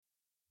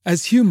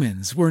As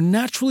humans, we're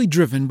naturally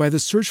driven by the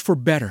search for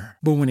better.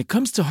 But when it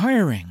comes to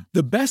hiring,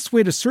 the best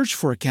way to search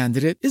for a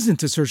candidate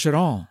isn't to search at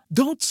all.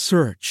 Don't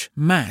search,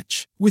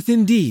 match with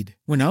Indeed.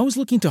 When I was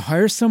looking to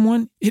hire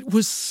someone, it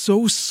was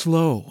so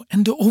slow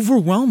and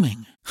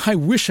overwhelming. I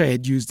wish I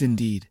had used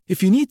Indeed.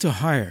 If you need to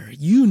hire,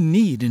 you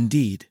need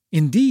Indeed.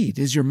 Indeed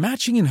is your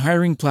matching and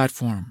hiring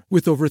platform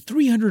with over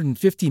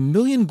 350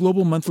 million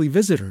global monthly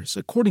visitors,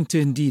 according to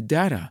Indeed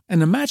data,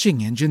 and a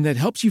matching engine that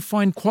helps you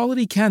find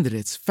quality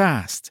candidates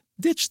fast.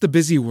 Ditch the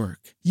busy work.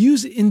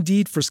 Use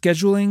Indeed for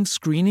scheduling,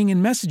 screening,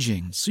 and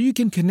messaging so you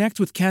can connect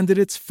with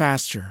candidates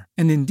faster.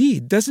 And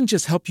Indeed doesn't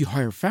just help you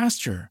hire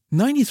faster.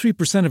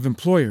 93% of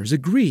employers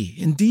agree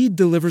Indeed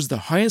delivers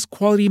the highest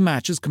quality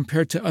matches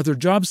compared to other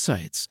job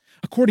sites,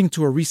 according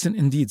to a recent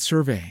Indeed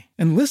survey.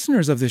 And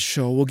listeners of this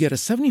show will get a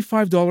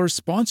 $75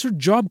 sponsored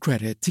job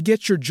credit to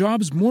get your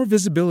jobs more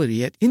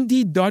visibility at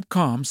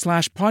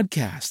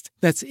Indeed.com/podcast.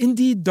 That's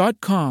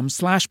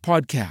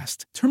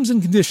Indeed.com/podcast. Terms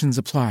and conditions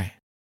apply.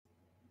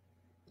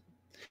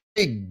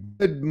 Hey,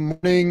 good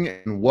morning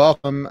and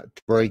welcome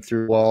to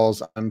Breakthrough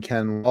Walls. I'm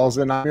Ken Walls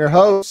and I'm your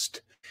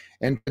host.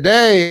 And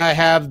today I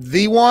have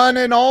the one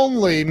and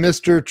only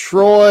Mr.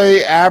 Troy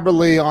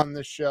Aberle on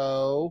the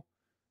show.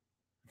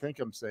 I think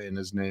I'm saying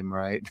his name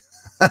right.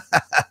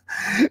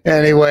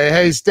 Anyway,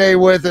 hey, stay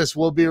with us.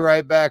 We'll be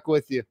right back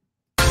with you.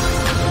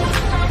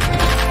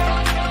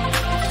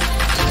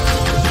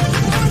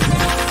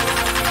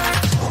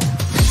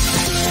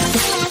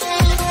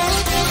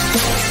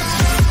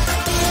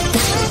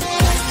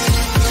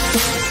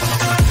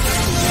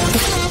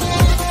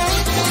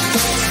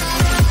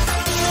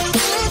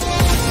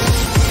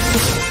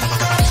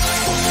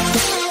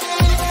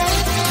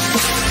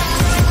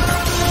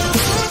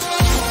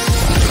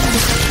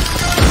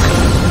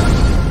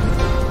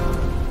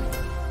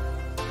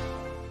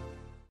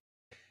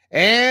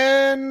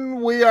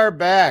 And we are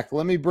back.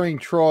 Let me bring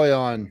Troy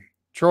on.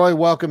 Troy,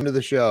 welcome to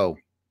the show.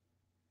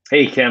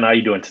 Hey, Ken, how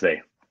you doing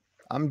today?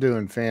 I'm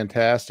doing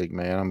fantastic,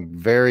 man. I'm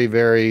very,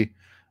 very,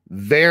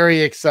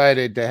 very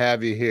excited to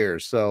have you here.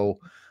 So,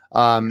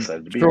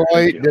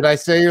 Troy, did I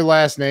say your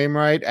last name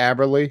right?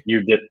 Aberle?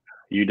 You did.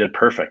 You did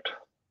perfect.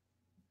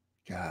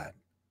 God,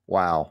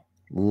 wow.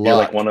 You're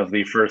like one of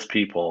the first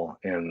people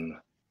in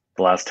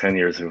the last 10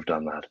 years who've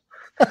done that.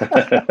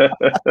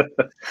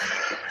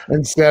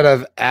 Instead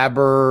of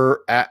Aberle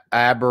and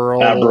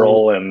Abril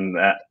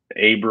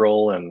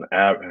and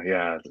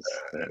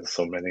there's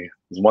so many.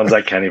 There's ones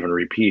I can't even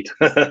repeat.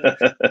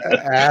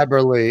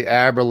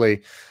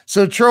 Aberle.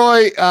 So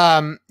Troy,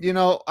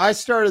 I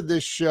started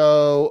this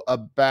show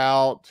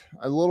about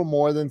a little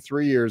more than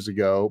 3 years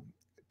ago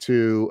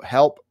to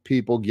help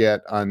people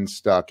get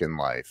unstuck in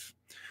life.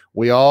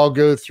 We all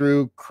go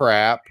through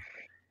crap,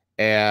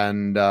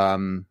 and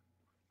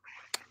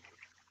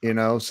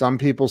some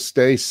people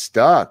stay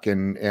stuck,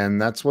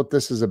 and that's what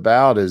this is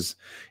about is,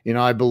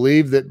 I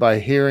believe that by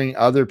hearing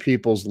other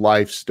people's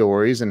life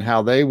stories and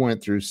how they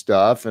went through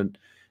stuff, and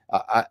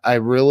I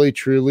really,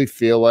 truly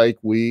feel like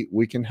we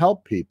can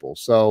help people.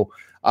 So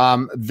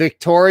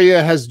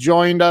Victoria has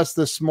joined us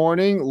this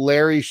morning.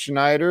 Larry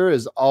Schneider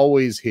is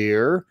always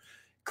here.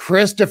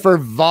 Christopher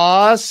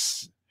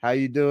Voss. How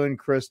you doing,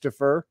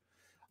 Christopher?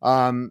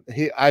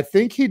 I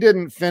think he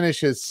didn't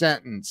finish his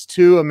sentence.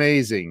 Too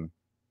amazing.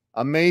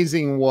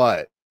 Amazing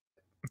what?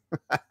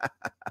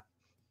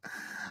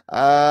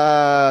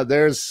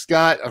 There's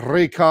Scott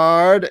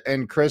Ricard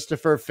and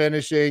Christopher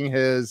finishing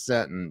his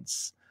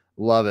sentence.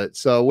 Love it.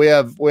 So we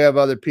have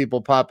other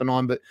people popping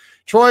on, but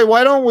Troy,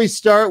 why don't we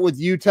start with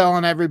you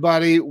telling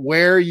everybody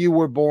where you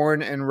were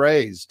born and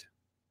raised?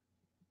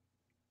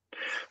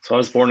 So I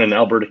was born in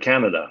Alberta,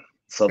 Canada,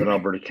 southern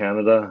Alberta,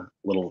 Canada,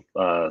 little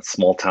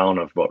small town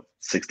of about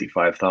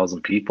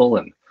 65,000 people,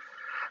 and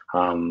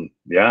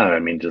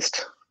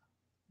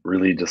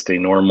really just a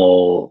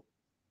normal,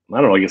 I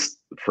don't know, I guess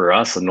for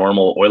us, a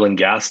normal oil and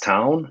gas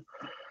town,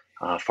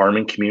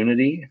 farming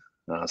community,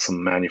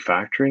 some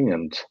manufacturing,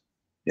 and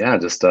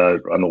just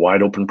on the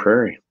wide open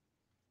prairie.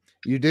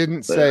 You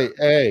didn't say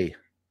A.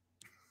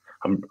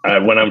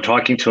 When I'm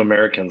talking to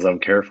Americans, I'm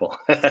careful.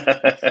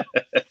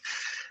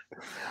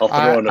 I'll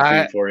throw in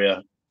a few for you.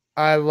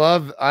 I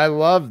love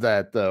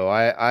that though.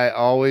 I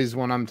always,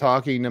 when I'm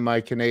talking to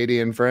my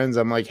Canadian friends,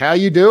 I'm like, how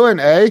you doing,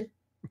 eh?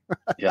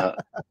 Yeah.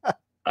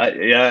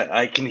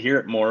 I can hear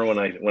it more when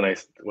I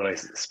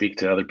speak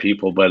to other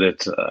people, but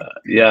it's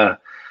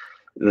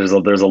there's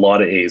a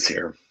lot of A's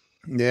here.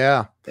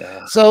 Yeah.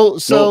 So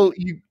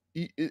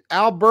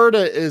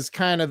Alberta is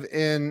kind of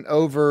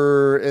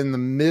over in the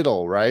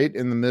middle, right?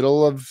 In the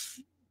middle of.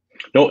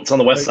 No, it's on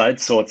the west side,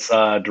 so it's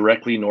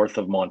directly north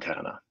of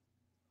Montana.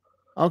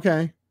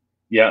 Okay.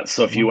 Yeah,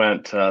 so if you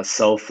went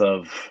south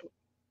of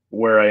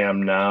where I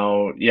am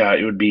now,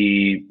 it would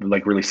be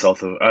like really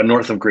south of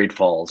north of Great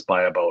Falls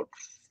by about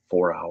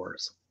 4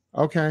 hours.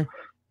 Okay.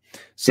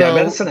 So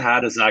Medicine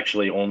Hat is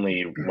actually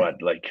only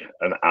like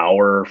an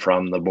hour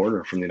from the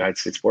border, from the United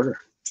States border.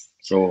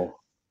 So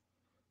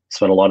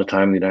spent a lot of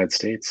time in the United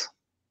States.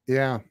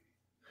 Yeah.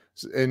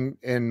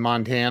 In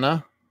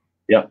Montana?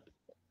 Yeah.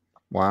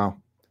 Wow.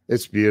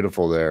 It's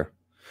beautiful there.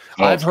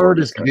 Oh, I've it's heard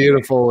gorgeous it's country.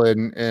 beautiful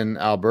in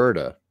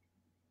Alberta.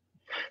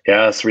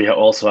 Yes, we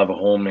also have a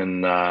home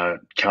in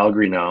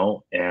Calgary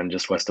now, and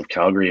just west of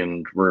Calgary,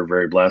 and we're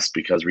very blessed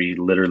because we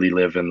literally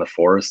live in the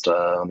forest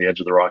on the edge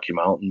of the Rocky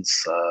Mountains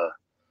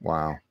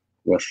Wow.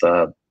 with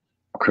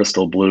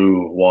crystal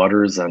blue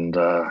waters and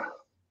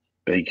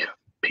big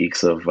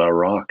peaks of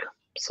rock.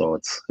 So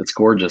it's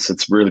gorgeous.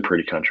 It's really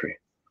pretty country.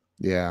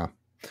 Yeah.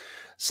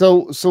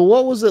 So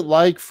what was it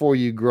like for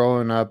you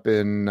growing up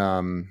in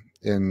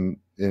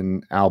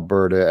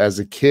Alberta as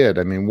a kid?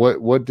 I mean,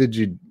 what did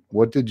you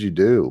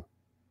do?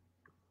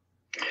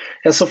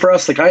 Yeah, so for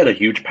us, like I had a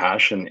huge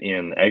passion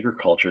in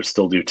agriculture,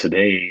 still do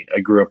today. I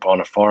grew up on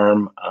a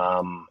farm,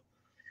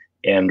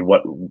 and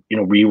what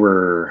we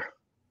were,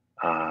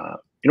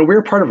 we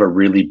were part of a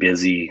really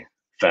busy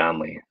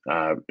family.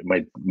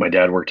 My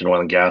dad worked in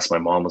oil and gas. My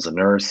mom was a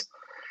nurse,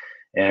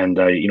 and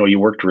you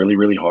worked really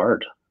really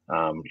hard.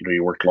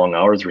 You worked long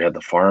hours. We had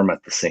the farm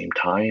at the same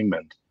time,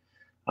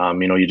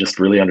 and you just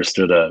really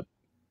understood a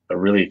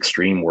really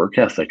extreme work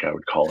ethic, I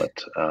would call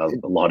it. A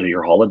lot of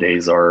your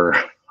holidays are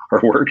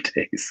are work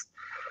days.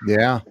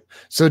 Yeah.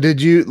 So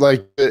did you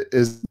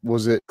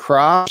was it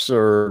crops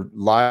or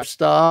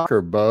livestock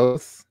or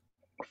both?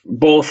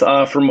 Both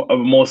for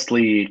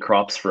mostly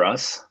crops for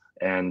us,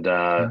 and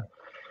Yeah.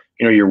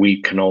 your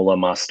wheat, canola,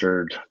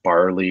 mustard,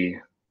 barley,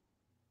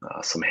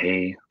 some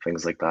hay,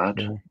 things like that.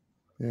 Yeah.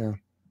 Yeah.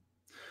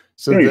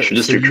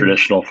 Just So your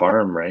traditional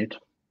farm, right?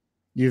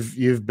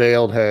 you've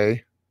baled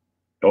hay.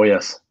 Oh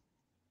yes.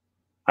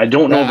 I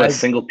don't know of a I,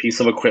 single piece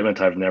of equipment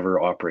I've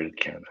never operated,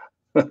 Ken.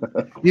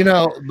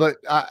 but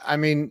I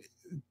mean,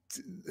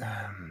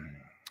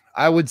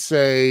 I would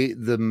say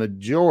the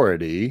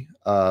majority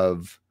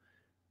of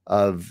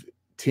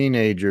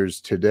teenagers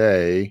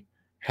today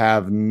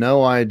have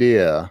no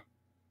idea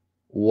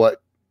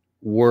what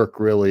work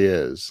really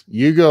is.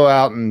 You go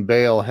out and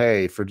bale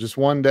hay for just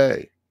one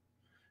day,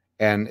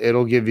 and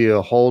it'll give you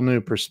a whole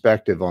new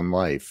perspective on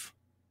life.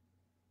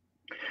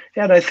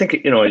 Yeah, and I think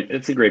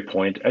it's a great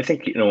point. I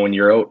think when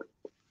you're out,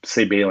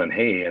 say baling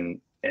hay, and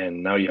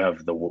now you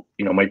have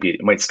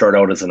it might start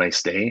out as a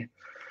nice day,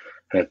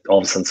 and all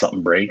of a sudden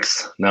something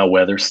breaks. Now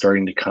weather's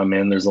starting to come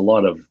in. There's a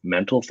lot of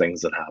mental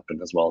things that happen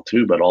as well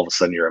too. But all of a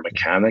sudden you're a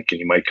mechanic, and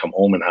you might come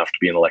home and have to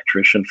be an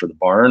electrician for the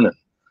barn.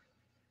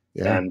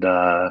 Yeah. And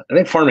I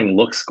think farming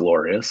looks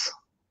glorious.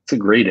 It's a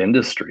great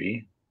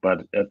industry,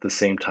 but at the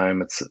same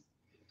time,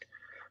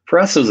 for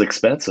us, it was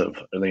expensive.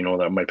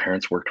 That my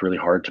parents worked really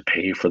hard to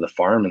pay for the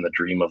farm and the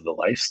dream of the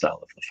lifestyle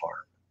of the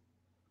farm.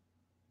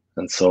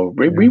 And so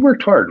we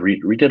worked hard.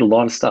 We did a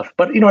lot of stuff,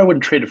 but I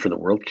wouldn't trade it for the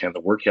world, Ken.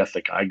 The work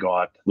ethic I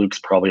got, Luke's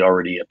probably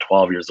already at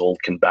 12 years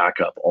old, can back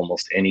up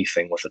almost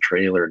anything with a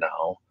trailer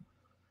now.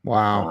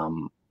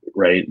 Wow.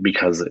 Right.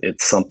 Because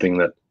it's something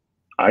that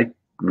I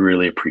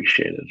really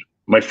appreciated.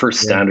 My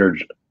first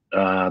standard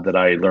that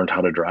I learned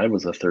how to drive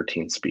was a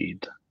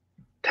 13-speed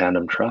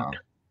tandem truck.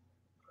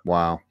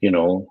 Wow.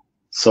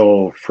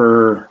 So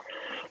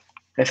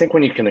I think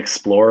when you can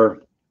explore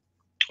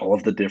all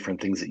of the different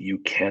things that you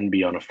can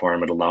be on a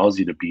farm, it allows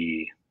you to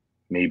be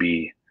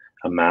maybe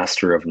a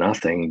master of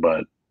nothing,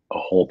 but a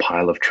whole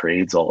pile of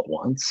trades all at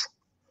once.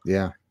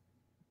 Yeah.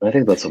 I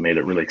think that's what made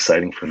it really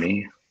exciting for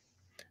me.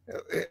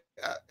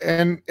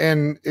 And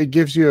it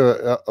gives you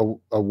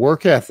a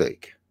work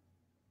ethic.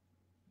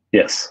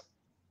 Yes.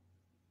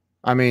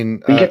 I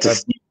mean, you get to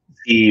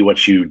see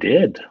what you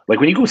did. Like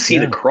when you go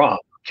seed a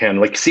crop, Ken,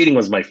 like seeding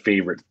was my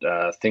favorite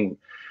thing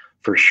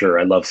for sure.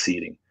 I love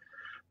seeding.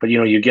 But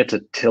you get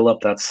to till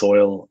up that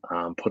soil,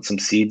 put some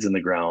seeds in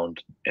the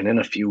ground, and in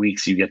a few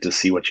weeks you get to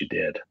see what you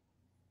did,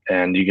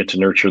 and you get to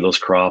nurture those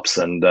crops.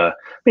 And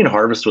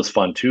harvest was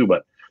fun too,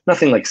 but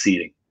nothing like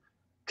seeding.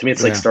 To me,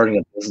 it's like starting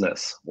a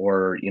business,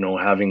 or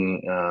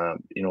having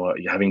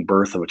having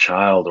birth of a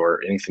child,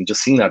 or anything.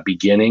 Just seeing that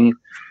beginning,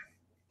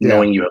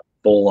 knowing you have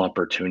full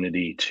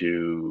opportunity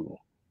to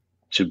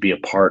be a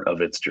part of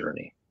its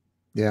journey.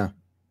 Yeah,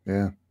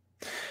 yeah.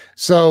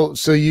 So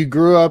you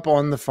grew up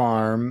on the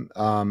farm.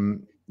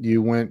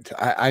 You went.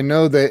 I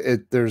know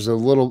that there's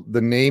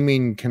the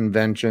naming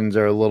conventions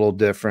are a little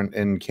different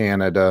in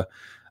Canada,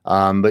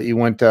 but you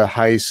went to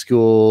high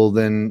school.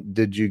 Then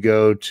did you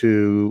go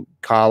to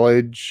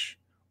college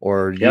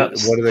or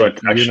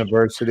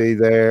university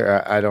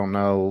there? I don't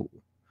know.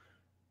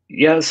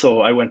 Yeah,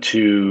 so I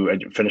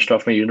finished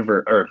off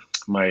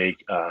my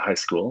high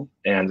school,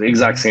 and the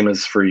exact same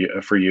as for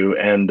you.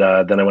 And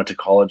then I went to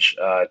college,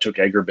 took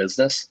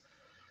agribusiness,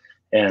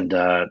 and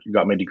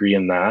got my degree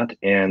in that.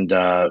 And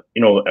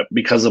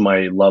because of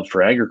my love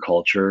for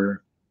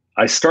agriculture,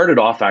 I started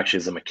off actually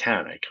as a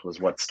mechanic.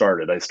 Was what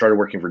started. I started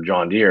working for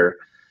John Deere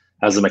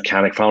as a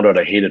mechanic. Found out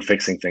I hated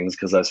fixing things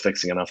because I was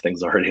fixing enough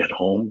things already at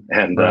home,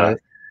 and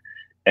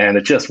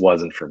it just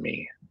wasn't for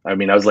me. I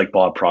mean, I was like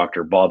Bob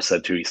Proctor. Bob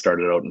said too, he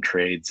started out in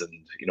trades, and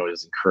he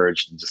was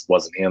encouraged, and just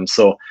wasn't him.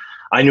 So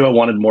I knew I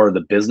wanted more of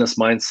the business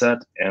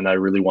mindset, and I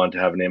really wanted to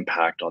have an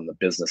impact on the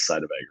business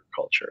side of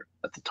agriculture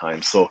at the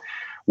time. So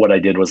what I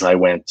did was I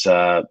went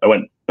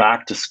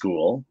back to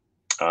school,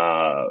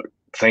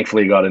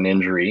 thankfully got an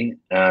injury,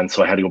 and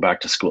so I had to go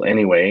back to school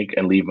anyway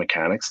and leave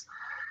mechanics.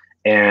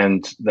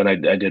 And then I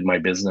did my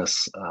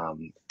business,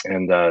 and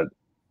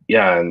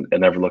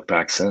never looked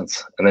back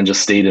since. And then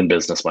just stayed in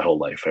business my whole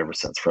life ever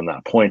since from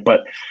that point.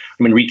 But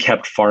I mean, we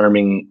kept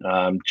farming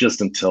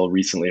just until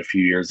recently. A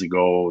few years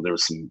ago, there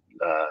was some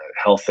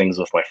health things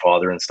with my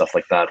father and stuff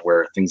like that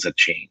where things had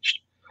changed,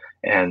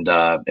 and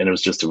it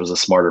was a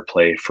smarter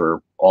play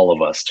for all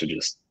of us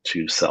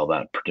to sell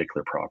that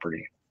particular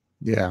property.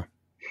 Yeah.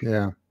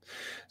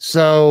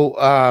 So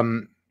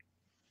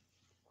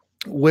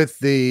with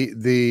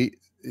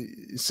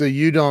so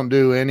you don't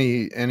do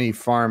any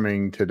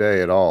farming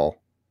today at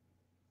all?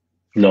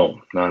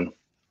 No, none.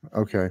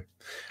 Okay.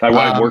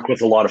 I work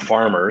with a lot of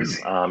farmers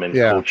in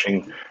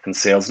coaching and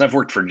sales, and I've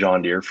worked for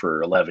John Deere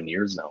for 11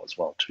 years now as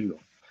well too.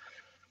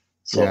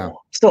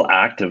 So still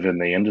active in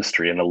the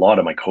industry, and a lot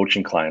of my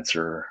coaching clients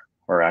are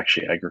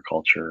actually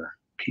agriculture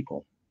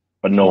people,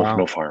 but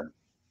no farm.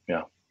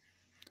 Yeah.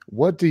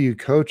 What do you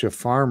coach a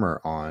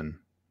farmer on?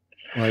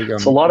 Like,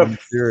 I'm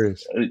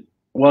curious.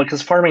 Well,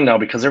 because farming now,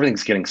 because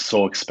everything's getting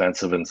so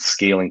expensive and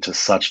scaling to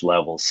such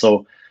levels,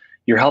 so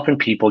you're helping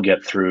people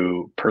get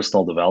through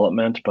personal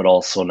development, but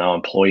also now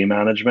employee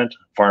management.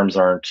 Farms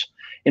aren't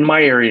in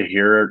my area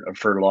here.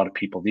 For a lot of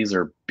people, these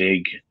are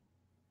big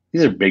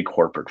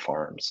corporate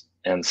farms,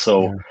 and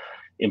so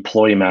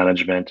employee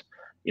management,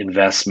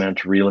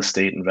 investment, real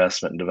estate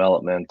investment and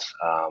development,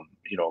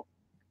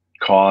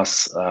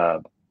 costs,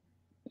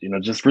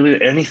 just really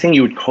anything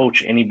you would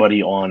coach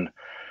anybody on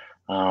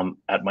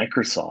at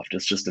Microsoft.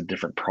 It's just a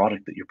different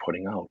product that you're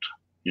putting out.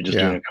 You're just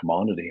doing a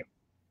commodity.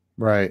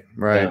 Right.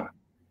 Yeah.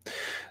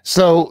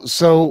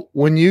 So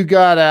when you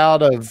got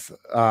out of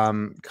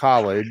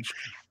college,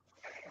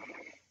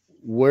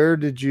 where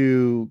did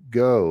you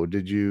go?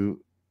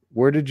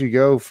 Where did you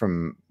go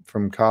from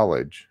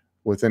college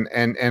with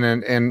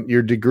and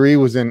your degree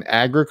was in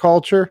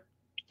agriculture?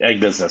 Ag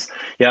business.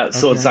 Yeah.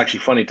 So It's actually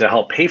funny, to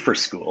help pay for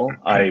school,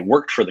 I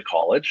worked for the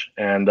college,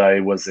 and I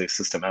was the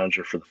assistant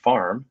manager for the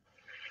farm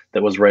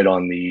that was right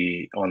on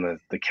the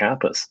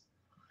campus.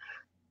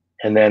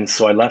 And then,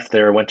 so I left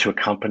there, went to a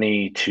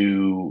company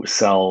to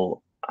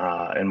sell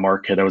and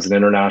market. I was an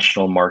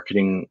international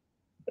marketing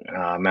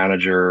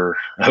manager.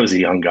 I was a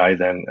young guy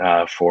then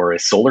for a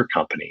solar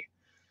company.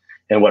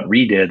 And what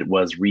we did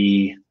was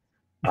went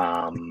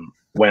and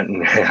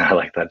I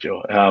like that,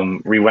 Joe.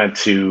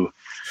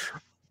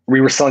 We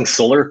were selling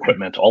solar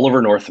equipment all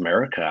over North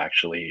America,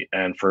 actually,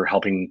 and for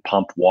helping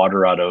pump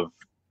water out of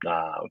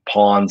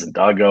ponds and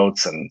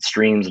dugouts and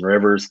streams and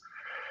rivers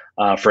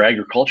for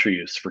agriculture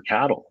use for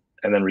cattle.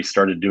 And then we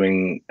started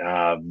doing we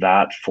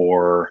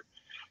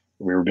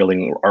were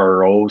building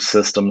RO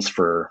systems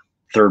for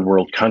third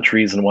world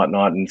countries and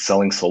whatnot, and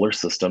selling solar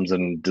systems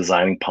and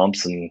designing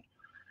pumps and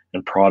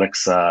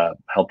products.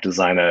 Helped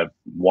design a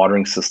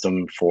watering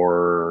system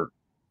for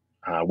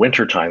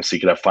wintertime, so you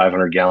could have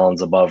 500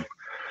 gallons above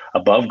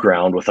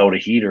ground without a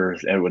heater,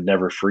 and it would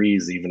never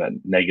freeze even at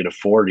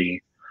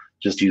 -40,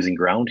 just using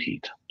ground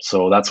heat.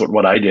 So that's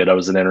what I did. I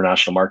was an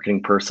international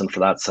marketing person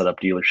for that, set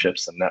up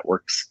dealerships and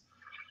networks,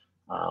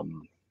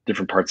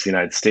 different parts of the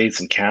United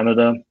States and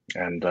Canada,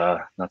 and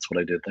that's what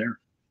I did there.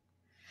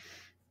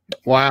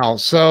 Wow.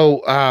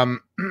 So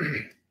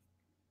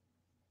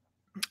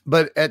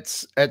but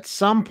at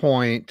some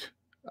point,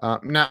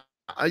 now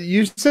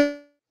you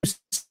said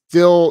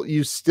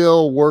you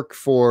still work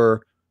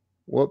for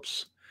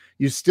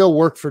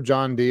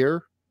John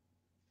Deere?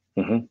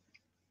 Mm-hmm.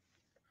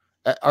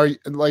 Are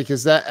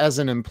is that as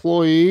an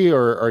employee,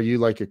 or are you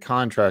like a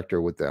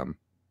contractor with them?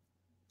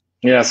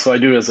 Yeah, so I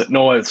do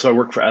so I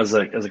work as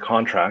a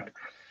contract,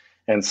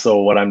 and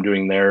so what I'm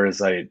doing there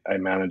is I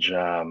manage.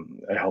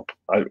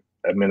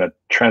 I'm in a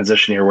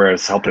transition here where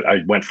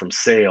I went from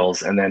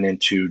sales and then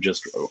into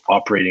just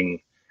operating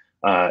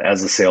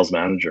as a sales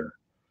manager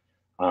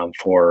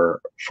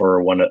for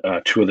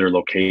two of their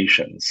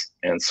locations,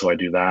 and so I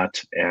do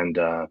that, and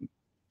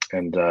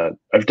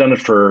I've done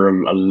it for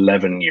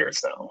 11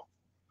 years now.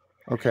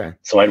 Okay.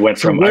 So I worked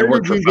for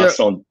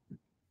Fastenal.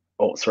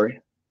 Oh, sorry.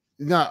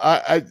 No,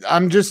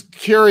 I'm just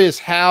curious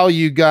how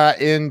you got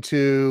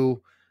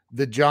into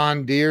the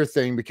John Deere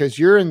thing, because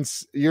you're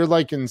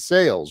like in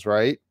sales,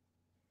 right?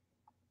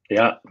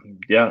 Yeah.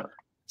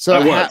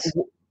 So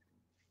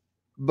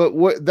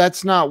but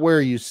that's not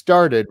where you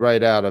started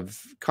right out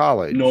of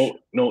college. No.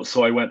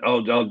 So I went.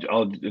 I'll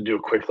do a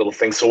quick little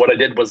thing. So what I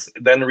did was,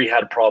 then we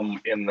had a problem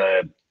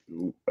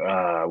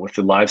with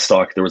the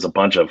livestock. There was a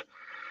bunch of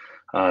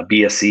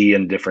BSE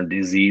and different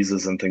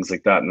diseases and things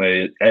like that,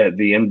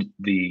 and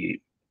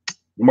the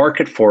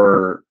market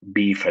for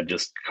beef had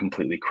just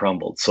completely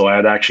crumbled. So I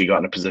had actually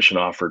gotten a position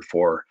offered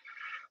for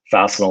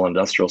Fastenal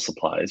Industrial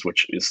Supplies,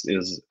 which is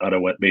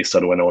based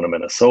out of Winona,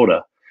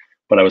 Minnesota.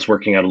 But I was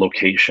working at a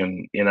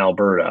location in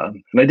Alberta,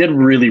 and I did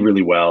really,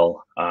 really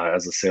well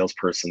as a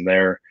salesperson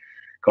there.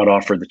 Got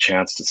offered the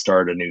chance to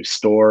start a new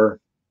store.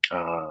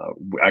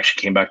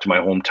 Actually came back to my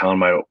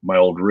hometown, my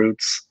old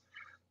roots.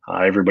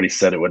 Everybody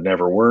said it would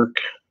never work.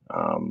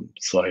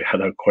 So I had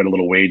quite a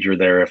little wager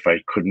there. If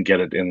I couldn't get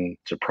it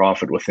into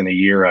profit within a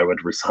year, I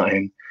would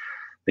resign.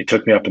 They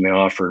took me up in the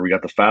offer. We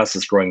got the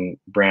fastest growing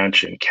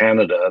branch in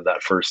Canada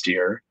that first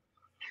year.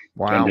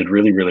 Wow. And did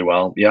really, really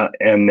well. Yeah.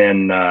 And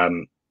then,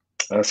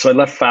 so I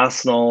left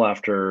Fastenal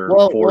after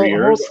 4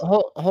 years.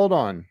 Hold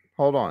on.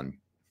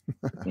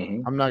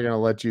 Mm-hmm. I'm not going to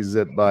let you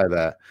zip by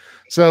that.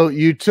 So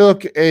you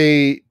took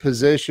a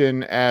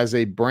position as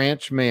a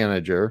branch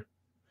manager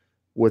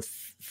with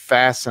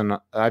Fasten.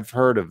 I've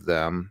heard of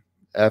them.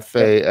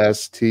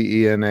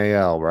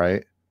 Fastenal,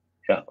 right?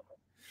 Yeah.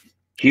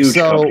 Huge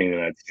company in the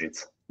United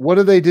States. What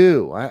do they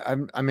do? I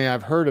mean,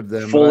 I've heard of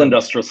them. Full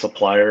industrial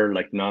supplier,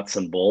 like nuts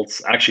and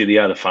bolts. Actually,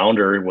 the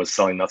founder was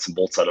selling nuts and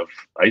bolts out of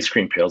ice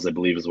cream pails, I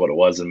believe is what it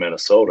was in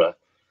Minnesota.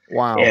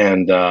 Wow.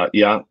 And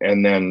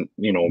and then,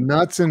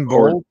 nuts and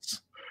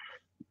bolts.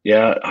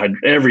 Yeah,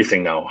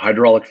 everything now.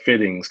 Hydraulic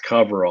fittings,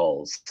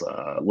 coveralls,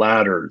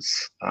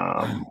 ladders,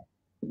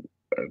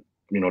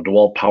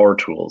 DeWalt power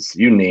tools,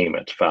 you name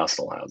it,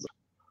 Fastenal has it.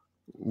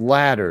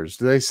 Ladders.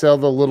 Do they sell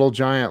the Little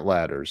Giant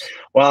ladders?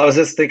 Well, I was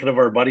just thinking of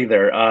our buddy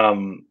there.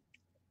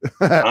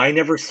 I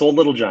never sold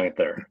Little Giant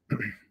there.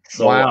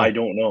 So wow. I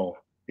don't know.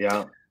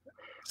 Yeah.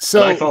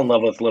 So I fell in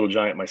love with Little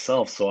Giant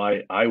myself. So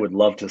I would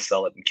love to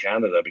sell it in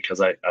Canada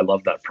because I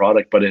love that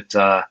product. But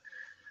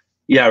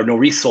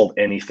we sold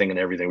anything and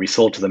everything. We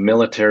sold to the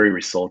military,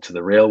 we sold to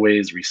the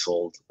railways, we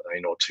sold,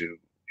 to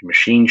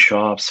machine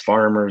shops,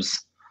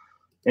 farmers,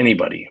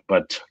 anybody,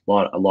 but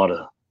a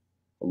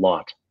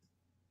lot.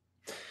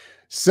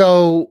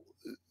 So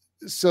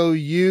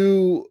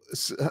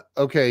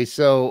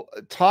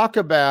talk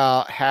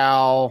about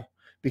how,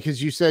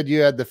 because you said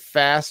you had the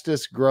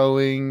fastest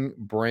growing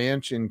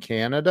branch in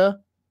Canada,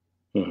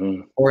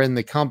 mm-hmm. or in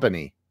the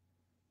company?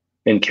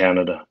 In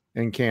Canada.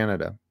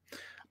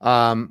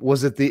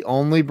 Was it the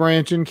only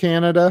branch in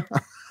Canada?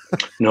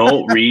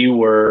 No, we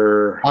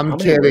were. I'm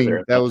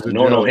kidding. That was a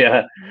joke. No,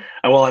 yeah.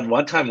 Well, at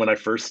one time when I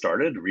first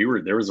started,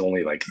 there was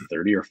only like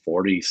 30 or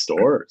 40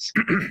 stores,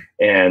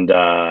 and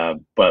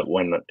but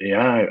when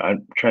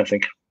I'm trying to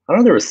think. I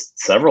don't know. There was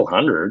several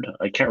hundred.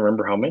 I can't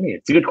remember how many.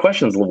 It's a good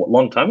question. It's a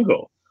long time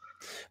ago.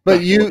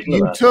 But you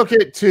took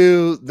it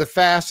to the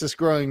fastest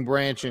growing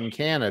branch in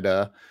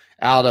Canada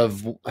out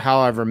of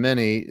however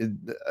many.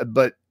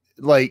 But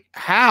like,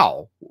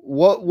 how?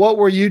 What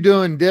were you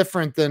doing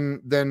different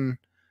than?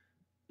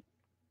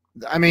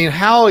 I mean,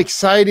 how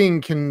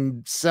exciting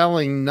can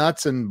selling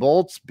nuts and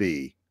bolts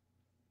be?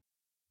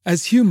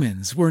 As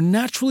humans, we're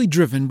naturally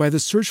driven by the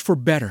search for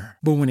better.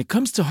 But when it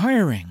comes to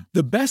hiring,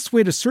 the best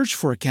way to search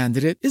for a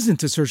candidate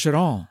isn't to search at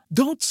all.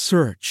 Don't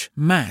search,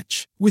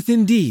 match with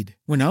Indeed.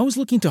 When I was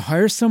looking to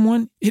hire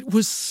someone, it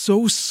was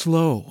so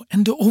slow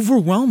and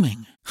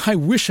overwhelming. I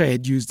wish I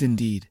had used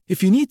Indeed.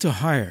 If you need to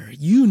hire,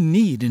 you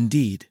need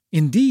Indeed.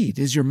 Indeed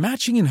is your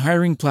matching and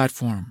hiring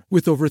platform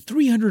with over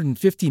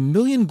 350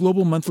 million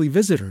global monthly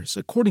visitors,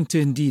 according to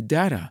Indeed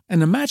data,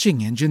 and a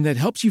matching engine that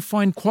helps you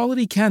find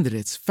quality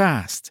candidates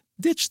fast.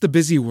 Ditch the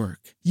busy work.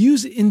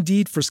 Use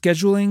Indeed for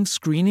scheduling,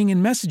 screening,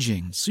 and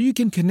messaging so you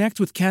can connect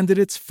with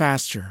candidates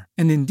faster.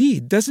 And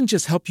Indeed doesn't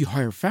just help you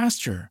hire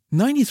faster.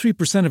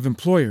 93% of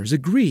employers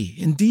agree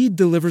Indeed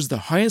delivers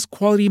the highest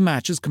quality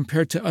matches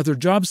compared to other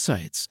job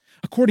sites,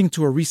 according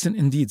to a recent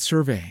Indeed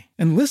survey.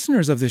 And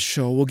listeners of this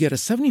show will get a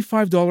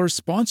 $75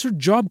 sponsored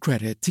job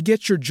credit to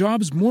get your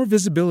jobs more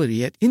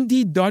visibility at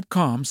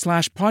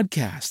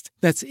Indeed.com/podcast.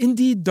 That's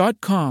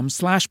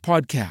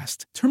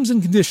Indeed.com/podcast. Terms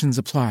and conditions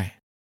apply.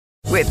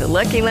 With the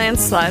Lucky Land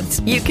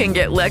Slots, you can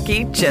get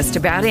lucky just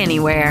about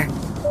anywhere.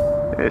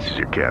 This is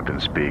your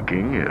captain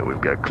speaking. We've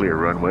got clear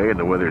runway and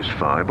the weather's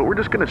fine, but we're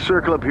just going to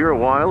circle up here a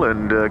while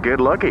and get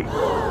lucky.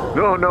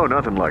 No,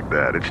 nothing like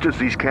that. It's just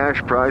these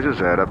cash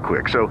prizes add up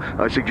quick. So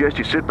I suggest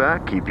you sit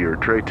back, keep your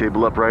tray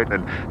table upright,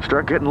 and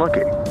start getting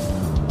lucky.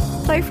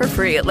 Play for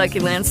free at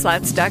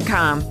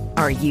LuckyLandSlots.com.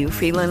 Are you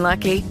feeling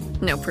lucky?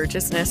 No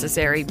purchase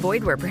necessary.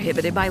 Void where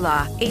prohibited by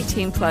law.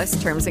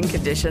 18+ terms and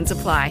conditions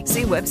apply.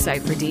 See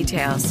website for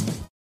details.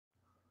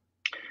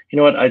 You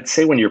know what? I'd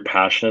say when you're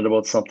passionate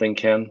about something,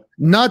 Ken.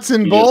 Nuts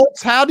and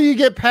bolts? How do you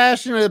get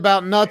passionate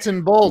about nuts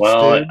and bolts,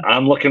 well, dude?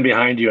 I'm looking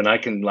behind you, and I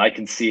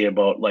can see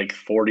about like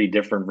 40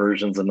 different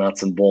versions of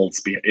nuts and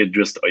bolts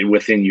just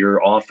within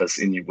your office,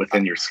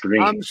 within your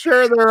screen. I'm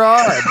sure there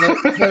are,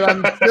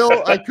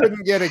 but I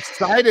couldn't get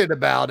excited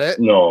about it.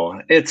 No,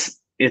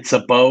 it's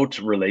about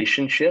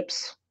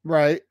relationships.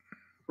 Right.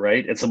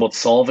 It's about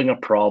solving a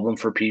problem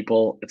for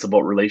people. It's about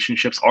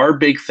relationships. Our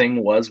big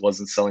thing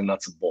wasn't selling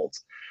nuts and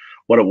bolts.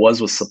 What it was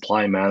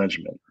supply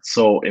management.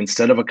 So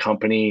instead of a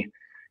company,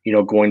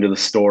 going to the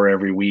store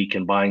every week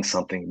and buying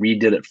something, we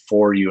did it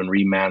for you and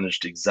we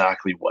managed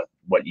exactly what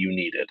you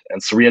needed.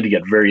 And so we had to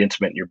get very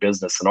intimate in your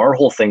business. And our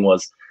whole thing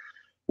was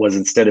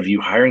instead of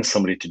you hiring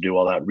somebody to do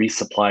all that, we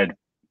supplied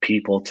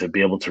people to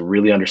be able to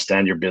really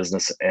understand your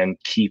business and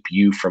keep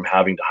you from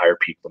having to hire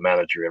people to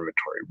manage your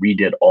inventory. We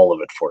did all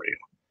of it for you.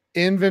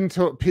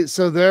 Inventory.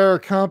 So there are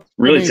companies.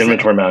 Really, it's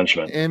inventory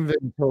management.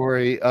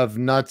 Inventory of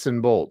nuts and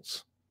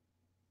bolts.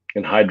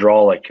 And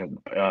hydraulic and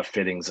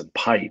fittings and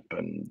pipe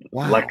and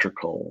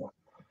electrical.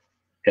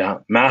 Yeah,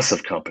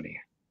 massive company.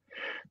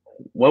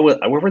 What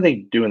were they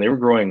doing? They were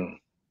growing.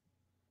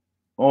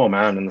 Oh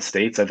man, in the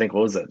States, I think,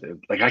 what was it?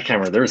 Like, I can't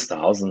remember. There's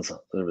thousands.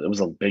 It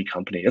was a big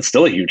company. It's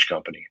still a huge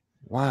company.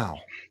 Wow.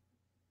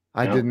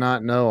 I Yeah. did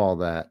not know all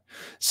that.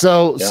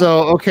 So, Yeah.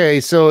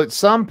 okay. So at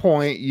some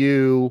point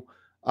you,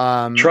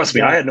 Trust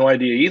me, I had no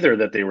idea either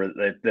that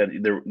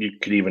you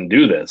could even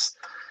do this.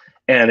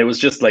 And it was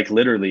just like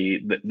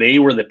literally they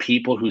were the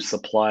people who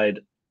supplied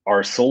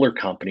our solar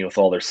company with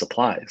all their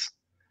supplies.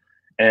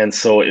 And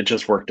so it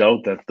just worked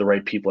out that the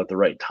right people at the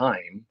right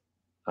time.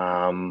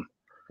 Tom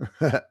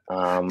Ginn,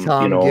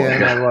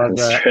 I love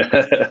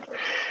that.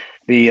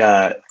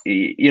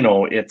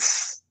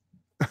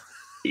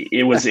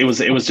 it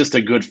was just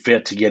a good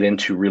fit to get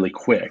into really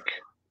quick.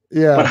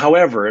 Yeah. But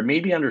however, it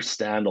made me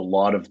understand a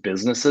lot of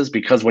businesses,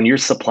 because when you're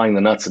supplying the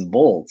nuts and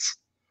bolts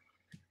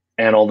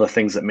and all the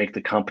things that make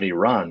the company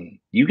run,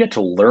 you get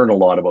to learn a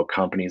lot about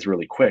companies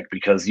really quick,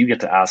 because you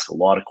get to ask a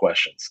lot of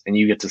questions and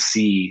you get to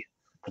see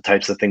the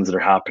types of things that are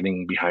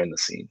happening behind the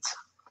scenes.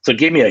 So it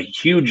gave me a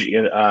huge,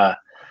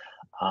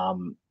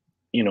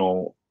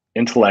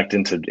 intellect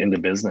into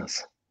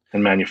business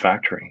and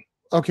manufacturing.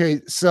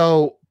 Okay,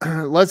 so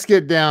let's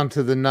get down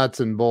to the nuts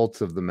and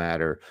bolts of the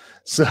matter.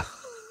 So,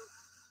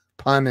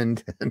 pun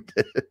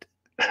intended.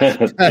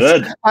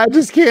 Good. I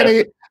just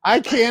can't.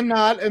 I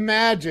cannot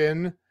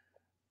imagine.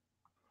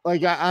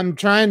 Like, I'm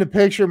trying to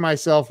picture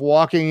myself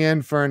walking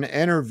in for an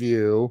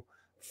interview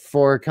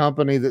for a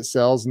company that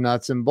sells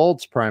nuts and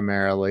bolts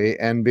primarily,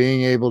 and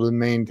being able to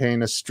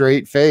maintain a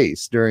straight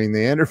face during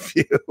the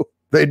interview.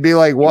 They'd be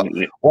like, "What?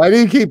 Why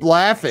do you keep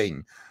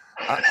laughing?"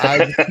 I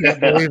just can't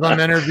believe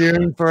I'm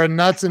interviewing for a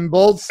nuts and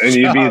bolts. And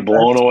you'd be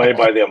blown away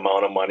by the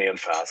amount of money in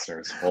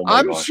fasteners. Oh my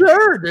I'm God.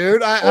 Sure,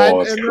 dude.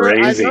 It's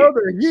crazy. I know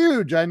they're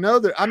huge. I know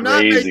that.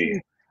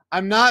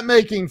 I'm not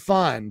making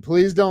fun.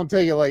 Please don't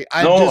take it like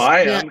I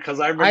am, because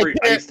I remember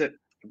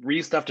we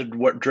used to have to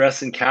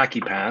dress in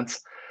khaki pants,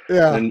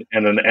 yeah, and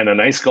a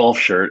nice golf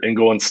shirt, and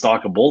go and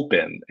stock a bolt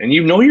bin, and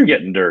you're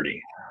getting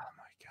dirty,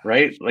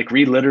 right? Like,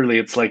 literally,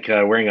 it's like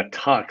wearing a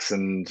tux,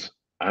 and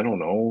I don't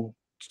know,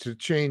 to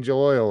change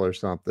oil or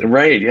something,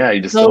 right? Yeah,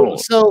 you just don't.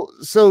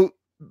 So,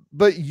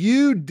 but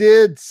you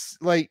did,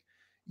 like,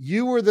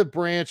 you were the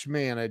branch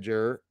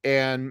manager,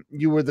 and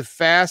you were the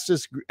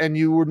fastest, and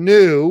you were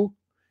new.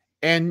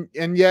 And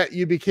yet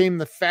you became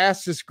the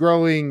fastest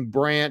growing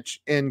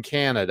branch in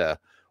Canada.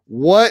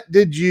 What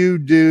did you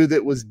do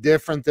that was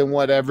different than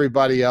what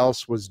everybody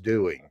else was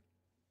doing?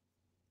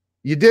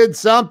 You did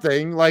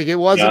something, like, it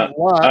wasn't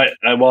luck.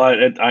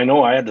 I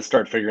know I had to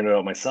start figuring it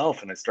out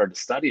myself, and I started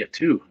to study it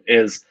too.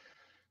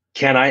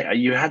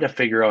 You had to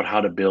figure out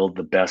how to build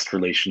the best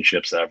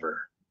relationships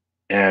ever.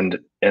 And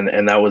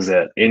that was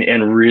it.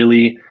 And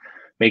really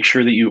make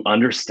sure that you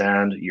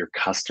understand your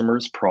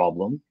customer's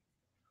problem,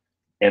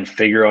 and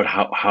figure out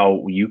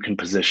how you can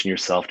position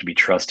yourself to be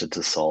trusted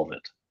to solve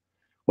it.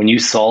 When you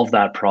solve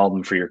that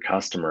problem for your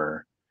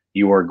customer,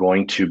 you are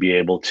going to be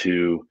able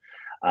to,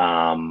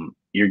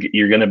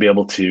 you're going to be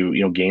able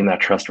to, gain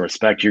that trust and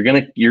respect. You're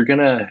going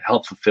to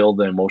help fulfill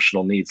the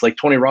emotional needs, like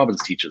Tony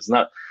Robbins teaches.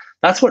 And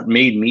that's what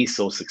made me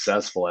so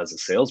successful as a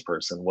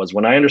salesperson, was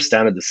when I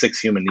understood the 6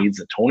 human needs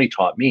that Tony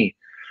taught me,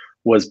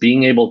 was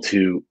being able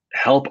to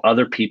help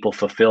other people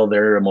fulfill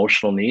their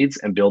emotional needs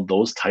and build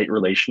those tight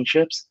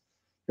relationships.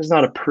 There's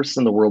not a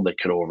person in the world that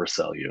could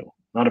oversell you.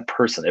 Not a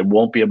person. It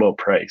won't be about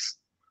price.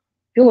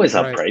 You'll always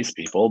have price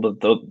people,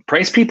 but the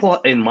price people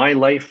in my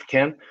life,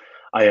 Ken,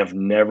 I have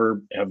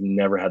never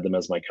had them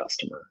as my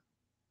customer.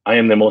 I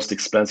am the most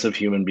expensive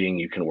human being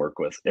you can work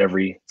with.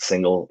 Every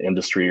single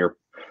industry or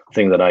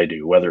thing that I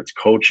do, whether it's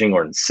coaching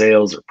or in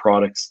sales or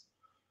products,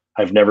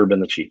 I've never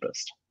been the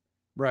cheapest.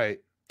 Right.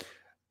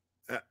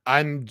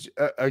 I'm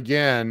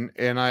again,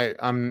 and I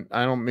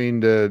don't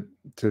mean to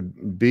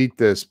beat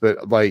this,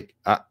 but like,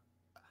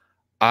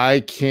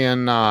 I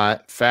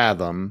cannot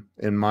fathom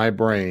in my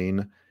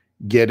brain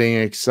getting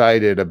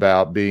excited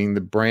about being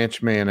the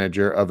branch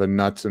manager of a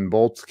nuts and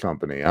bolts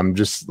company. I'm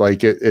just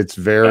like, it's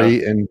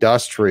very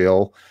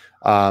industrial.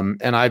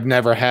 And I've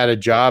never had a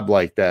job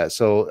like that.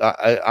 So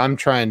I'm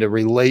trying to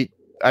relate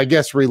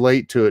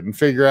to it and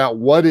figure out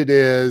what it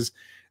is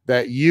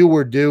that you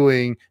were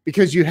doing,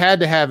 because you had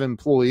to have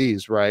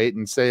employees, right?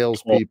 And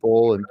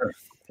salespeople,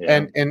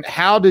 and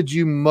how did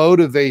you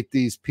motivate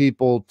these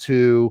people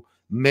to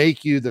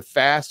make you the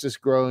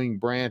fastest growing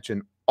branch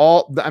in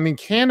all? I mean,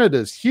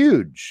 Canada's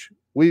huge.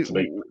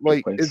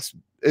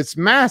 It's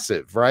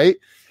massive, right?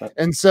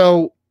 And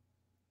so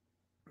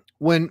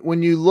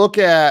when you look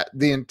at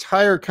the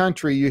entire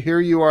country,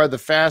 you are the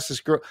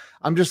fastest growth.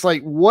 I'm just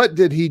like, what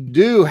did he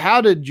do? How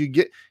did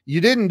you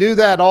didn't do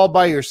that all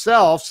by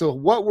yourself. So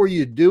what were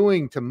you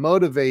doing to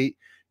motivate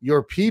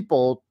your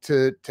people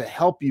to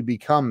help you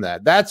become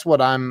that? That's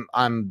what I'm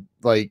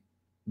like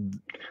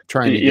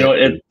trying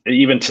to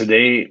even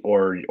today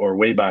or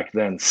way back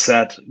then,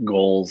 set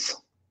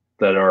goals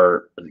that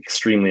are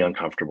extremely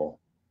uncomfortable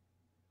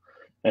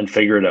and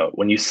figure it out.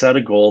 When you set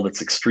a goal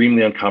that's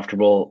extremely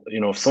uncomfortable,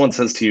 if someone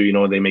says to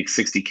you, they make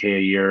 $60K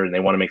a year and they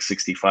want to make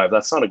 65,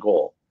 that's not a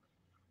goal,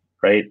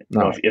 right?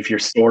 No. If your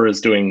store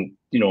is doing,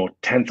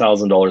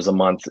 $10,000 a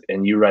month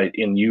and you write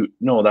in,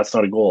 no, that's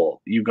not a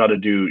goal. You got to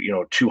do,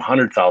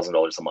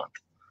 $200,000 a month,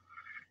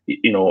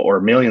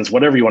 or millions,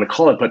 whatever you want to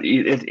call it. But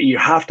you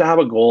have to have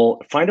a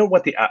goal. Find out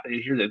what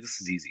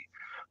this is easy.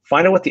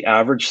 Find out what the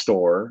average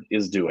store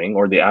is doing,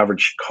 or the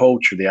average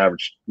coach, or the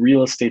average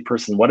real estate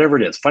person, whatever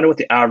it is. Find out what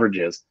the average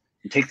is.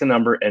 You take the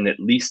number and at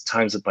least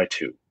times it by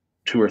two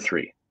or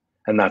three,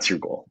 and that's your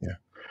goal. Yeah.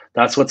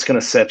 That's what's going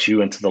to set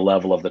you into the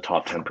level of the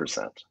top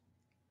 10%.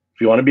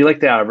 If you want to be like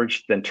the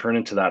average, then turn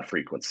into that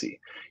frequency.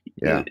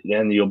 Yeah.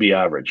 Then you'll be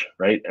average,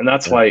 right? And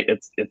that's why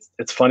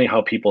it's funny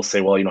how people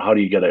say, well, how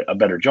do you get a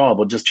better job?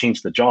 Well, just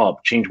change the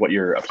job, change what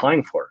you're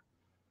applying for.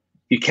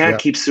 You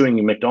can't keep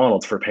suing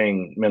McDonald's for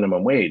paying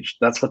minimum wage.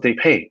 That's what they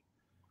pay.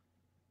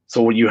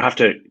 So you have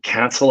to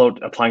cancel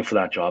out applying for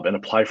that job and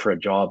apply for a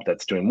job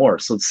that's doing more.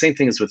 So the same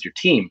thing is with your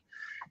team,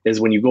 is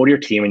when you go to your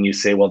team and you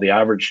say, well, the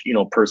average,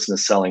 person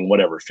is selling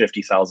whatever,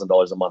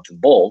 $50,000 a month in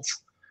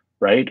bolts,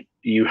 right?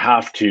 You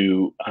have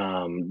to,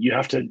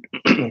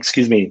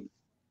 excuse me,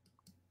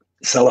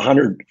 sell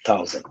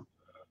 100,000.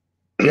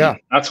 Yeah.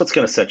 That's what's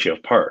going to set you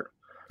apart.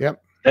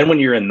 Yep. Then when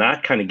you're in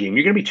that kind of game,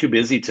 you're going to be too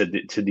busy to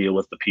deal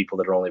with the people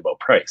that are only about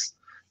price.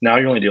 Now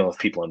you're only dealing with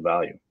people in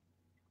value.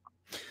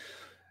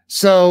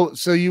 So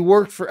you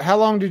worked for, how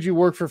long did you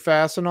work for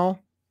Fastenal?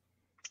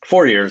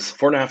 4 years,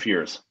 4.5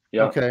 years.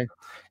 Yeah. Okay.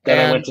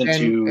 Then I went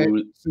into,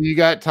 and so you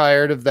got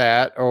tired of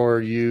that,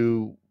 or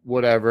you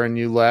whatever, and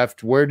you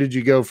left. Where did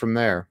you go from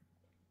there?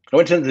 I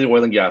went into the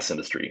oil and gas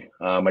industry.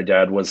 My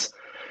dad was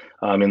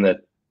in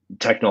the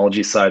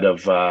technology side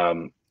of,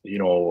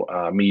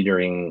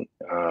 metering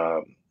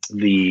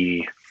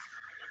the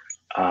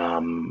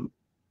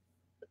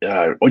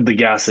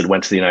gas that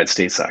went to the United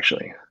States,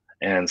 actually.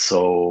 And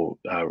so,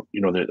 a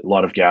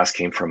lot of gas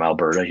came from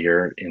Alberta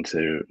here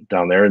into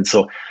down there. And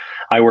so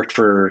I worked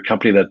for a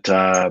company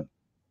that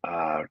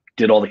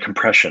did all the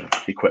compression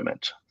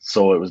equipment.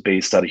 So it was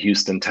based out of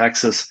Houston,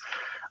 Texas.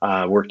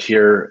 Worked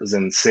here, was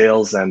in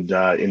sales and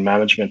in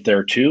management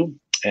there too,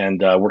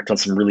 and worked on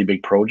some really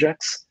big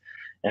projects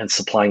and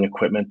supplying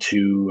equipment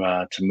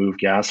to move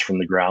gas from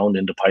the ground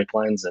into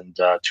pipelines and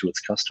to its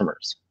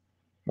customers.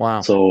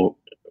 Wow. So,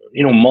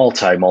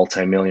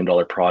 multi-million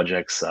dollar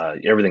projects.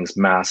 Everything's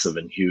massive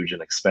and huge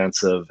and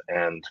expensive,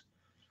 and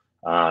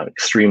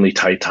extremely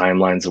tight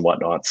timelines and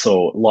whatnot.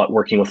 So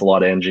working with a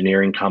lot of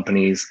engineering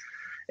companies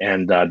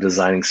and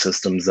designing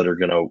systems that are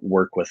going to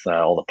work with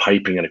all the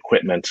piping and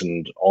equipment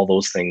and all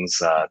those things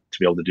to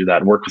be able to do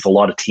that, and work with a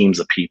lot of teams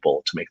of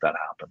people to make that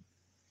happen.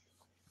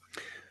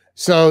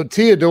 So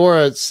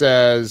Theodora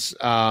says,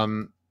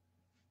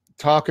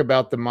 talk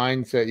about the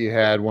mindset you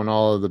had when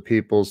all of the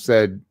people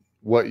said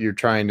what you're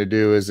trying to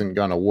do isn't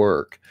going to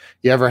work.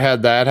 You ever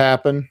had that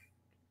happen?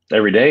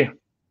 Every day.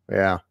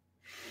 Yeah.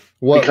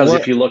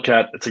 If you look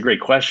at, it's a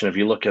great question. If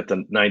you look at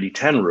the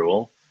 90-10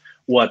 rule,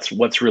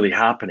 what's really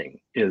happening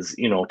is,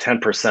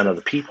 10% of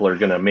the people are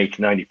going to make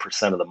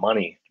 90% of the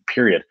money,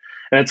 period.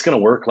 And it's going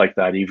to work like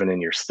that even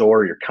in your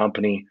store, your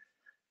company.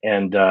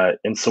 And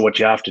so what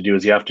you have to do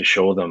is you have to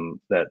show them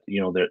that,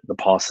 the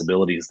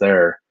possibilities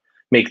there,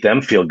 make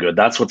them feel good.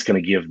 That's what's going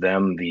to give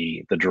them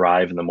the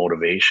drive and the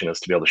motivation, is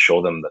to be able to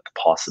show them that the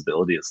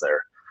possibility is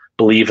there.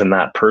 Believe in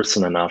that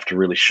person enough to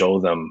really show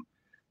them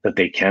that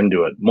they can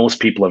do it. Most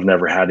people have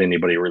never had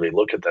anybody really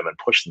look at them and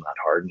push them that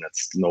hard, and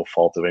it's no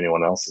fault of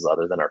anyone else's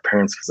other than our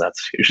parents, because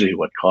that's usually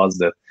what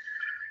caused it.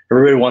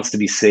 Everybody wants to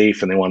be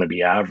safe and they want to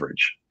be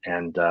average.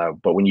 And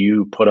but when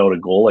you put out a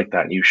goal like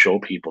that and you show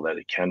people that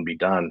it can be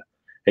done,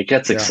 it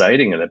gets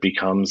exciting, and it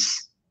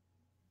becomes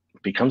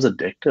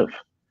addictive,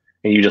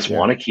 and you just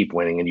want to keep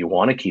winning and you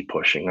want to keep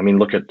pushing. I mean,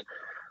 look at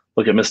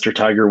Mr.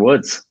 Tiger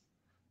Woods.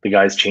 The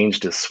guy's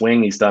changed his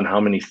swing. He's done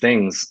how many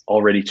things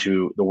already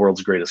to the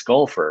world's greatest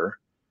golfer,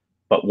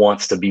 but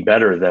wants to be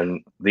better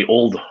than the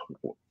old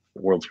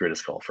world's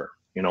greatest golfer.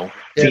 So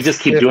you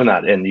just keep doing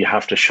that, and you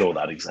have to show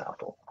that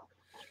example.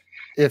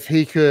 If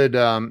he could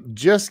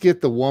just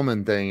get the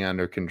woman thing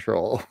under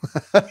control.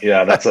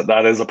 Yeah,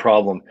 that is a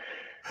problem.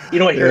 You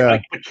know what?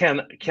 Here,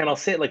 Ken, I'll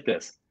say it like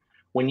this: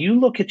 when you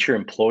look at your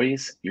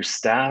employees, your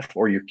staff,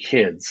 or your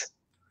kids,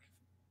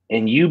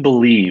 and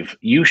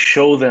you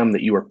show them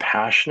that you are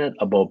passionate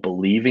about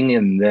believing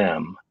in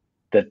them,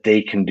 that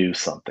they can do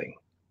something.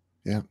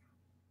 Yeah.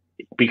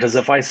 Because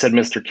if I said,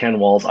 Mr. Ken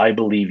Walls, I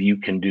believe you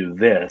can do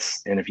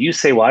this, and if you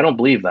say, well, I don't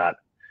believe that,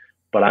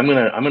 but I'm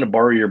gonna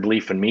borrow your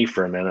belief in me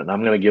for a minute, and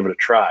I'm gonna give it a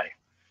try.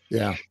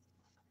 Yeah.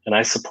 And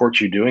I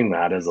support you doing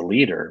that as a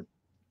leader.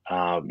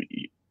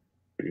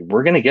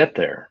 We're gonna get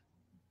there.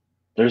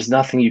 There's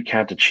nothing you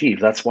can't achieve.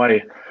 That's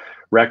why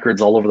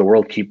records all over the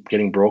world keep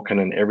getting broken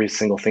in every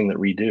single thing that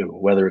we do,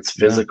 whether it's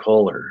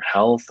physical or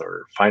health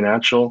or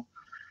financial.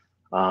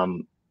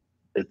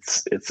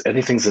 It's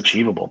anything's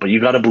achievable, but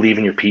you got to believe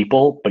in your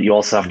people, but you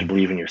also have to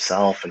believe in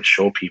yourself and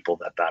show people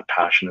that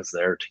passion is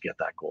there to get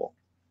that goal.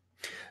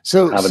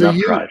 So have enough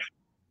drive.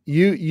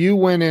 You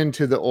went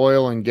into the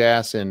oil and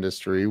gas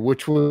industry,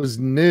 which was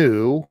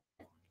new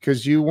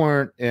because you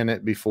weren't in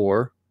it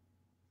before.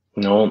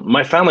 No,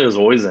 my family was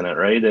always in it,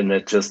 right? And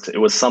it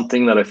was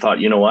something that I thought,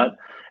 you know what,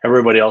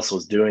 everybody else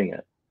was doing it.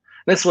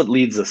 And that's what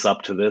leads us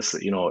up to this.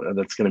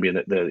 That's going to be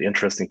the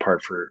interesting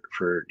part for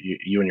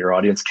you and your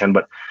audience, Ken.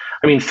 But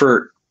I mean,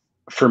 for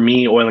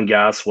me, oil and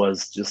gas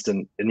was just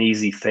an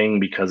easy thing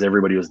because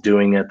everybody was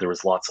doing it. There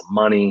was lots of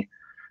money.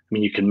 I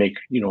mean, you can make,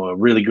 a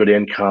really good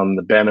income.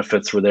 The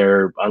benefits were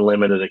there,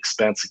 unlimited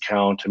expense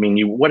account. I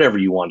mean, whatever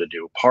you want to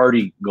do,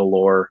 party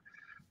galore.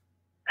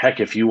 Heck,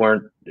 if you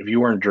weren't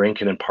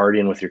drinking and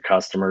partying with your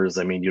customers,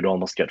 I mean, you'd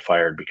almost get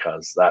fired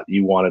because that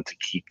you wanted to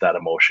keep that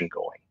emotion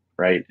going,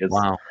 right?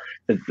 Wow.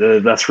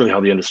 That's really how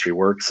the industry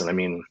works. And I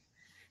mean,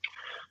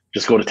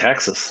 just go to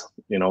Texas,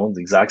 the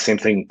exact same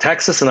thing.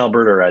 Texas and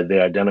Alberta are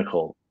the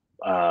identical,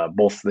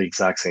 both the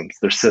exact same.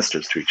 They're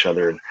sisters to each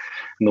other, and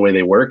the way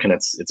they work, and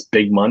it's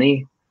big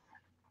money,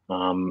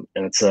 and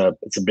it's a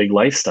big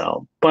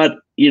lifestyle. But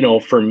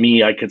for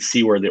me, I could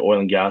see where the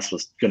oil and gas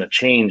was going to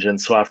change, and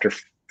so after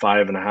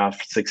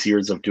 5.5, 6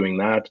 years of doing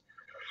that,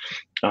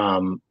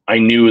 I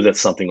knew that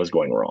something was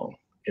going wrong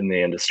in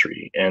the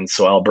industry, and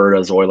so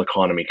Alberta's oil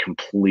economy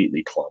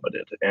completely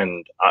plummeted.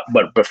 And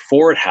but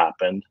before it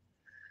happened,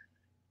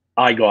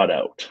 I got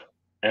out,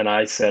 and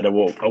I said, I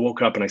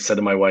woke up and I said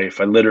to my wife,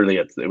 it was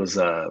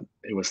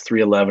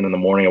 3:11 in the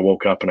morning. I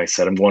woke up and I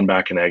said, I'm going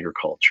back in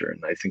agriculture.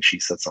 And I think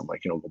she said something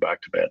like, go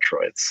back to bed,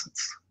 Troy. It's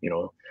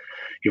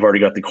you've already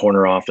got the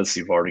corner office.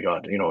 You've already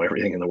got,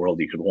 everything in the world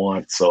you could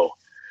want. So,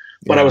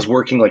 but I was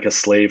working like a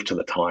slave to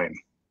the time,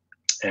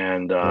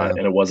 and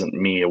it wasn't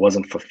me. It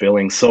wasn't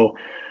fulfilling. So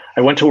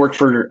I went to work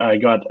I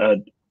got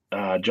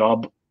a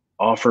job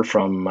offer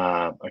from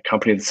a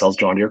company that sells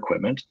John Deere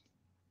equipment.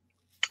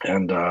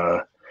 And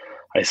I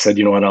said,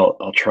 you know what,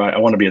 I'll try. I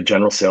want to be a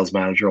general sales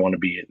manager. I want to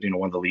be,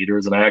 one of the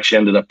leaders. And I actually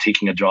ended up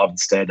taking a job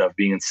instead of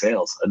being in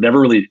sales. I'd never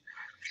really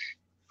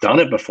done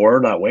it before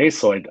that way.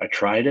 So I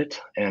tried it.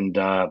 And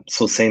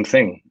so same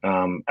thing.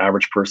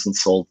 Average person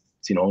sold,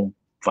 $5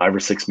 or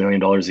 $6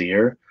 million a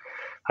year.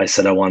 I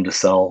said I wanted to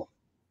sell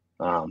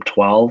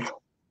 12.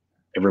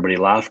 Everybody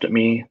laughed at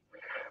me.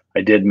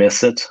 I did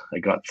miss it. I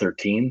got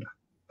 13.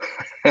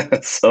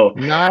 So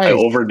nice. I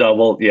over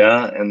doubled.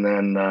 Yeah. And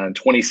then in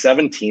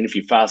 2017, if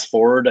you fast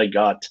forward, I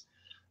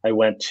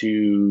went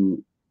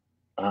to,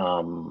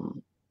 I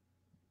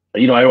would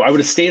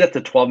have stayed at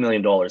the $12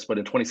 million, but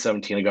in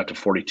 2017, I got to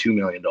 $42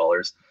 million.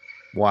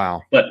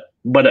 Wow.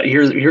 But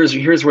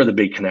here's where the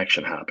big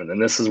connection happened. And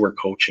this is where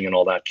coaching and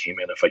all that came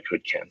in, if I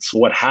could, Ken. So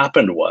what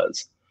happened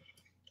was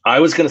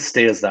I was going to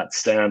stay as that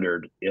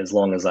standard as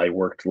long as I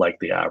worked like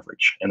the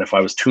average. And if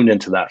I was tuned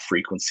into that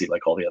frequency,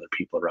 like all the other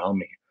people around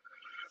me.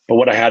 But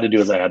what I had to do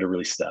is I had to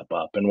really step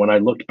up. And when I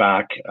looked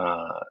back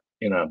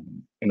in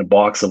a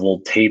box of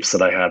old tapes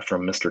that I had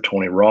from Mr.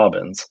 Tony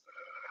Robbins,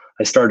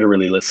 I started to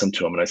really listen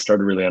to him, and I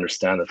started to really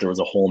understand that there was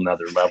a whole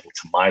nother level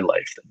to my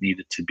life that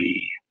needed to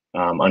be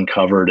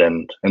uncovered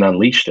and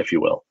unleashed, if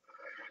you will.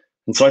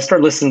 And so I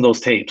started listening to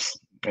those tapes,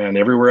 and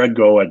everywhere I'd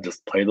go, I'd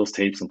just play those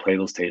tapes and play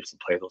those tapes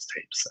and play those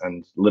tapes,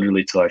 and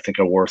literally till I think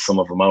I wore some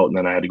of them out, and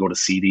then I had to go to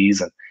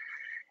CDs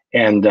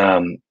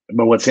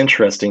but what's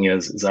interesting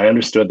is I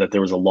understood that there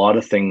was a lot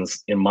of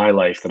things in my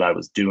life that I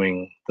was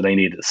doing that I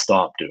needed to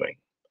stop doing.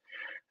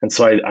 And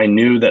so I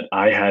knew that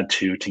I had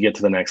to get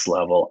to the next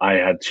level, I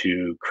had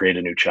to create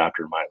a new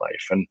chapter in my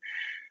life. And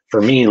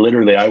for me,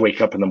 literally, I wake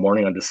up in the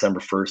morning on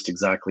December 1st,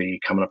 exactly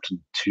coming up to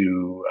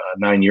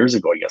 9 years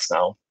ago, I guess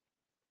now.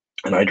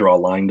 And I draw a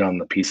line down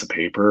the piece of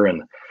paper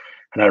and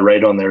I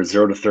write on there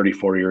 0 to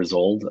 34 years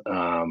old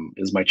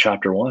is my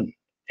chapter 1.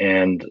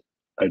 And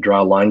I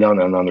draw a line down,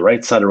 and on the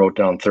right side, I wrote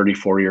down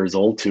 34 years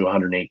old to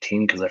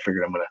 118 because I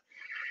figured I'm going to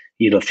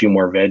eat a few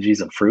more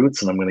veggies and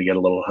fruits, and I'm going to get a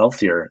little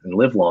healthier and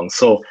live long.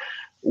 So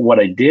what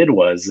I did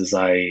is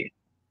I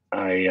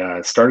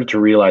started to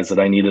realize that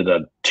I needed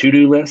a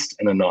to-do list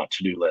and a not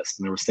to-do list,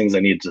 and there was things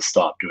I needed to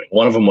stop doing.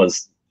 One of them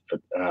was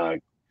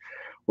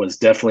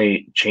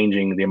definitely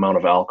changing the amount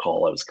of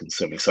alcohol I was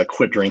consuming. So I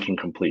quit drinking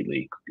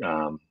completely,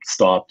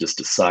 stopped, just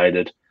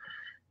decided.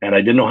 And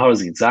I didn't know how I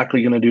was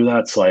exactly going to do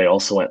that. So I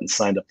also went and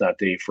signed up that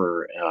day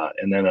for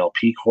an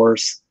NLP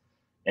course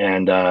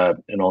and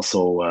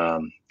also a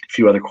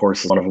few other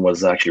courses. One of them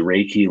was actually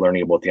Reiki,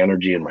 learning about the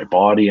energy in my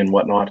body and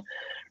whatnot.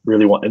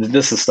 And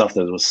this is stuff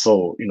that was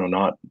so,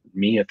 not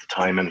me at the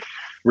time, and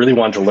really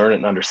wanted to learn it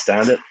and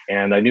understand it.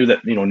 And I knew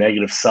that,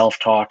 negative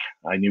self-talk,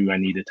 I knew I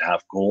needed to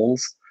have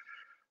goals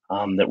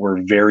that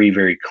were very,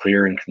 very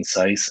clear and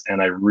concise.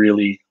 And I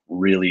really,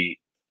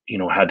 really,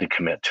 had to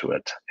commit to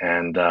it.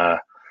 And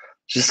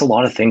just a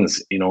lot of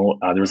things, there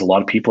was a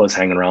lot of people I was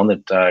hanging around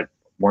that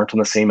weren't on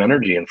the same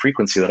energy and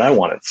frequency that I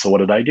wanted. So what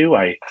did I do?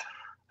 I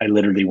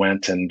literally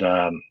went and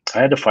I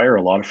had to fire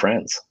a lot of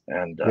friends,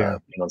 and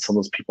some of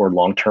those people were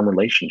long-term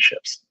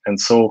relationships. And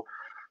so,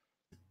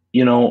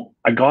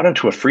 I got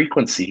into a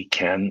frequency,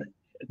 Ken,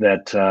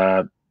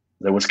 that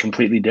was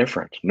completely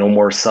different. No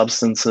more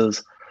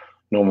substances,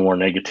 no more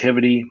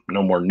negativity,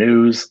 no more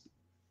news,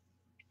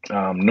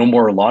 no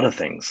more a lot of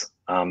things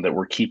that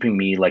were keeping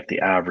me like the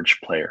average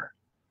player.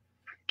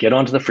 Get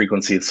onto the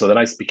frequency. So then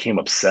I became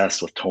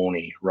obsessed with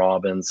Tony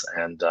Robbins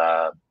and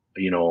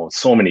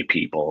so many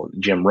people,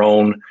 Jim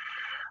Rohn,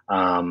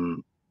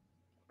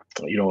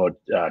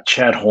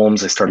 Chad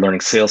Holmes. I started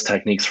learning sales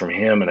techniques from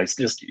him, and I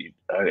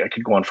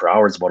could go on for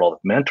hours about all the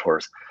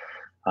mentors.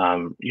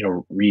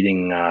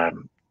 Reading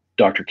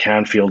Dr.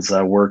 Canfield's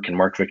work and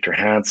Mark Victor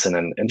Hansen,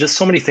 and just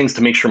so many things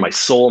to make sure my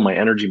soul, my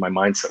energy, my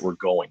mindset were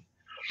going.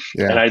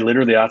 Yeah.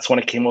 And that's when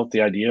I came up with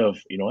the idea of,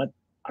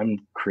 I'm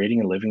creating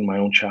and living my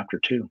own chapter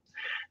 2.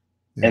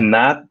 Yeah. And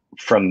that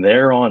from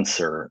there on,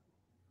 sir,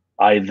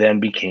 I then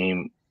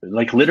became,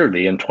 like,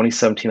 literally in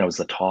 2017, I was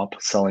the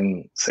top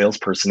selling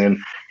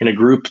salesperson in a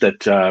group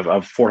that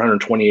of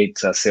 428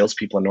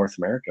 salespeople in North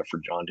America for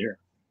John Deere.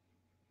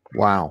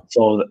 Wow.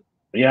 So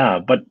yeah,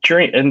 but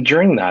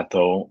during that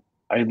though,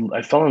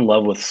 I fell in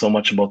love with so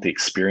much about the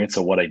experience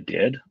of what I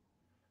did.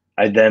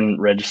 I then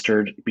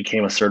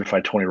became a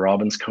certified Tony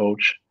Robbins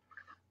coach,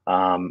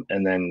 and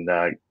then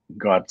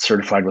got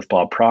certified with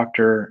Bob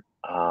Proctor,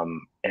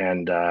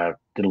 and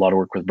did a lot of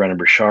work with Brendan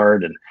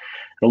Burchard and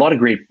a lot of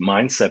great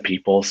mindset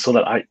people, so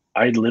that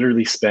I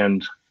literally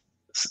spend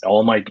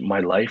all my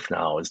life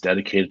now is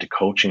dedicated to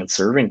coaching and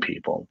serving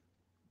people.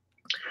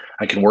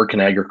 I can work in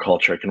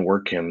agriculture. I can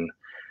work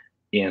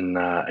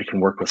I can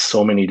work with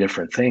so many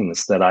different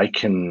things that I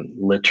can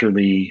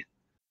literally.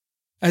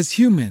 As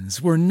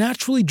humans, we're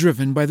naturally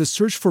driven by the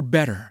search for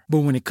better. But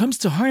when it comes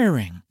to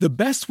hiring, the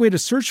best way to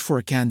search for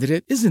a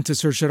candidate isn't to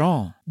search at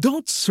all.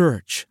 Don't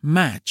search,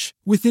 match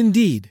with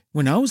Indeed.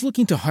 When I was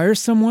looking to hire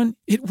someone,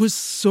 it was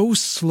so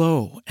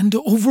slow and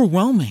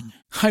overwhelming.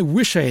 I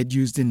wish I had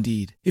used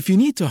Indeed. If you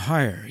need to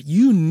hire,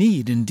 you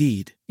need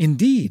Indeed.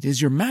 Indeed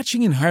is your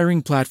matching and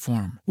hiring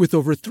platform with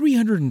over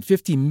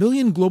 350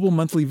 million global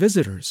monthly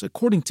visitors,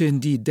 according to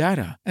Indeed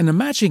data, and a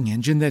matching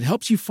engine that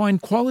helps you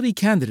find quality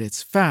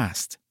candidates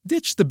fast.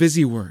 Ditch the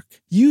busy work.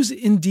 Use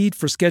Indeed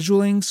for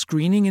scheduling,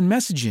 screening, and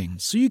messaging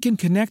so you can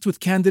connect with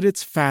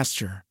candidates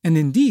faster. And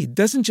Indeed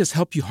doesn't just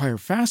help you hire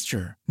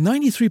faster.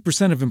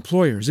 93% of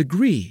employers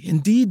agree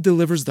Indeed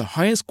delivers the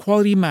highest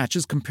quality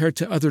matches compared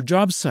to other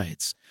job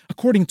sites,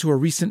 according to a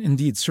recent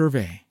Indeed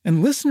survey.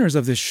 And listeners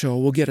of this show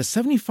will get a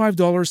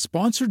 $75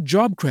 sponsored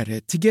job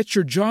credit to get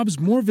your jobs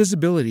more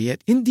visibility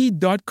at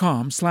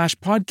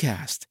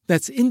Indeed.com/podcast.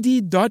 That's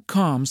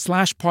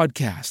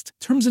Indeed.com/podcast.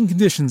 Terms and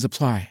conditions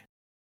apply.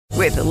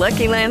 With the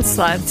Lucky Land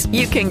Slots,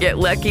 you can get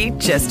lucky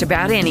just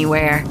about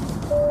anywhere.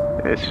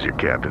 This is your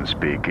captain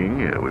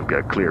speaking. We've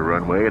got clear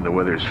runway and the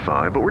weather's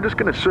fine, but we're just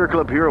going to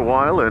circle up here a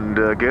while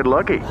and get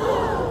lucky.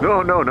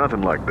 No,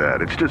 nothing like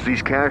that. It's just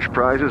these cash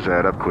prizes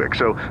add up quick.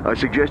 So I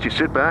suggest you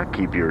sit back,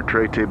 keep your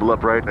tray table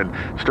upright, and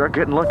start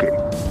getting lucky.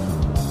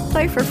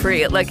 Play for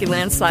free at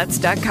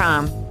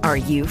LuckyLandSlots.com. Are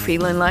you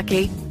feeling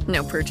lucky?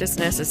 No purchase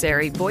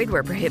necessary. Void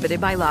where prohibited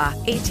by law.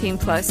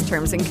 18+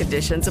 terms and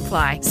conditions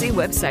apply. See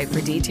website for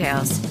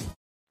details.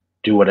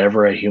 Do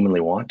whatever I humanly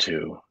want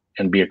to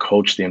and be a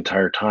coach the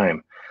entire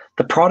time.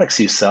 The products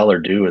you sell or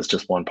do is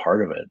just one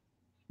part of it.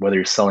 Whether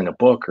you're selling a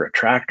book or a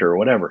tractor or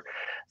whatever,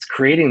 it's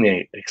creating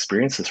the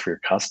experiences for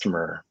your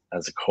customer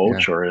as a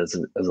coach or as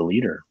a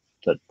leader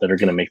that are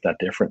going to make that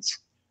difference.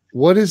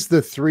 What is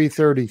the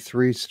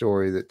 333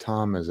 story that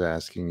Tom is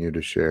asking you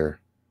to share?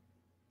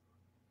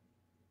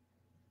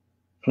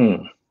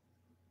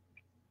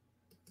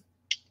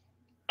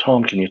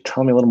 Tom, can you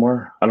tell me a little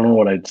more? I don't know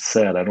what I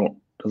said.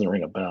 Doesn't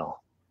ring a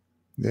bell.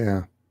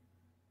 Yeah.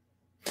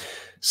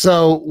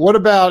 So what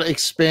about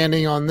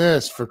expanding on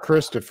this for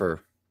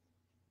Christopher?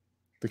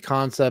 The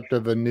concept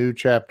of a new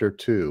chapter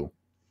 2.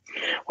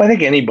 Well, I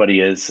think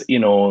anybody is,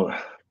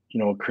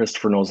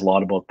 Christopher knows a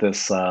lot about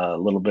this a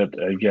little bit,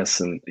 I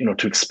guess, and,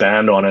 to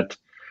expand on it,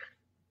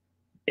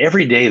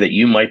 every day that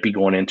you might be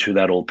going into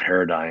that old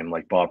paradigm,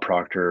 like Bob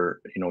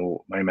Proctor,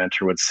 my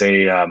mentor would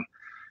say,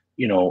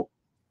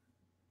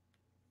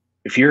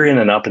 if you're in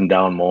an up and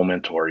down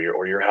moment, or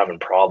you're having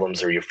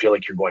problems, or you feel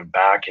like you're going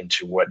back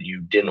into what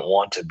you didn't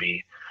want to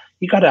be,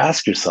 you got to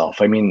ask yourself,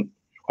 am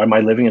I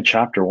living in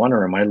chapter 1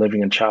 or am I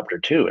living in chapter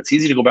 2? It's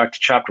easy to go back to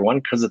chapter 1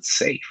 because it's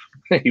safe.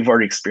 You've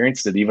already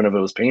experienced it, even if it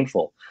was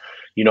painful.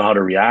 You know how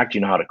to react,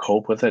 you know how to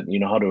cope with it, and you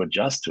know how to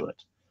adjust to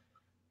it.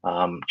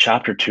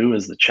 Chapter 2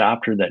 is the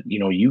chapter that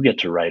you get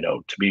to write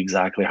out to be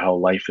exactly how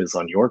life is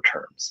on your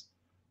terms.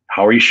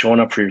 How are you showing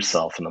up for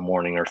yourself in the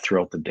morning or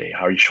throughout the day?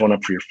 How are you showing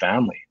up for your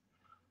family?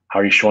 How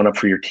are you showing up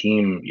for your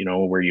team,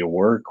 where you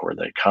work, or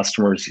the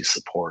customers you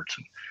support?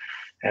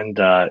 And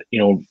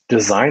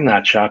design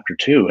that chapter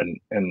 2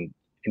 and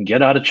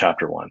get out of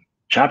chapter 1.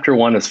 Chapter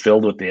 1 is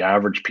filled with the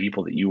average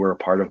people that you were a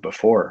part of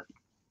before.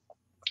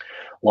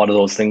 A lot of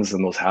those things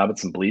and those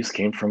habits and beliefs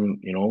came from,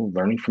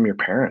 learning from your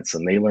parents,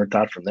 and they learned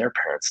that from their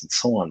parents, and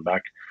so on,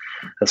 back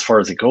as far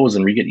as it goes.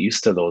 And we get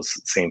used to those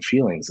same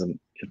feelings. And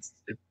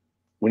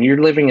when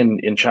you're living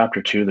in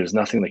chapter 2, there's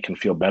nothing that can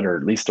feel better.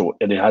 At least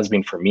it has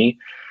been for me.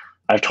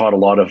 I've taught a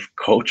lot of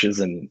coaches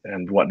and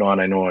whatnot.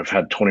 I know I've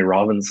had Tony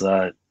Robbins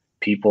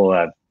people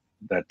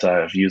that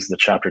have used the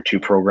chapter 2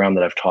 program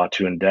that I've taught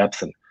to in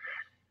depth. And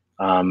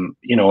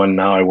and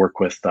now I work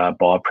with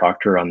Bob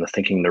Proctor on the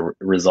Thinking the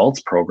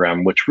Results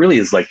program, which really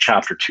is like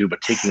chapter 2,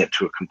 but taking it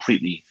to a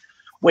completely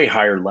way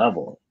higher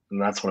level.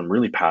 And that's what I'm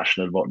really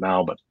passionate about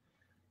now. But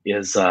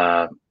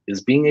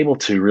is being able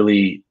to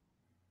really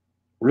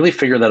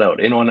figure that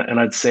out. And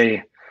I'd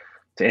say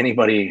to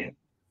anybody,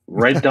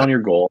 write down your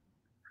goal,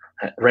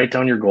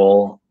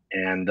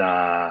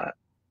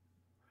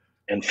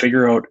 and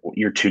figure out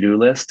your to-do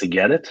list to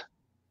get it,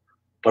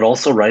 but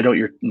also write out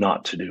your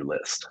not to-do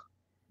list.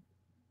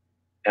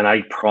 And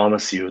I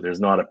promise you, there's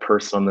not a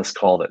person on this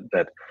call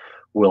that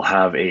will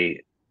have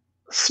a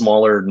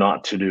smaller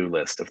not to-do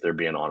list if they're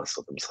being honest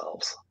with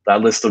themselves.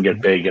 That list will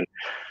get big. And,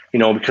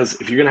 because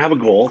if you're going to have a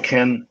goal,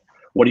 Ken,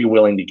 what are you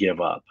willing to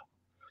give up?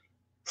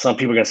 Some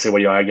people are going to say,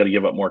 well, I got to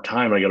give up more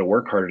time. I got to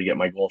work harder to get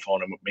my goal if I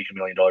want to make $1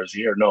 million a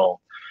year.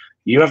 No,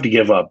 you have to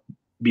give up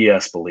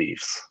BS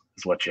beliefs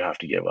is what you have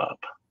to give up.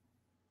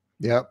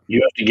 Yep.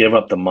 You have to give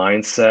up the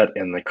mindset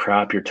and the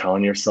crap you're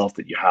telling yourself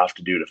that you have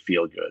to do to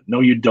feel good.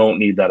 No, you don't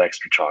need that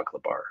extra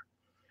chocolate bar.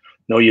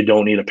 No, you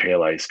don't need a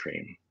pale ice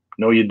cream.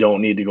 No, you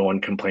don't need to go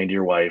and complain to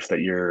your wife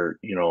that you're,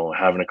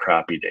 having a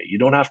crappy day. You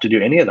don't have to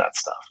do any of that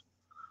stuff.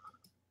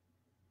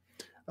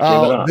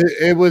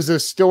 It was a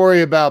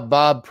story about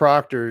Bob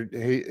Proctor.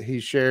 He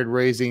shared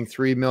raising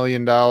 $3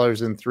 million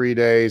in 3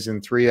 days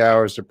and 3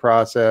 hours to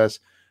process,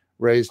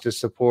 raised to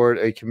support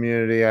a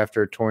community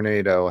after a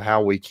tornado,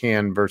 how we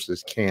can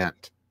versus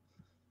can't.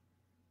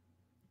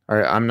 All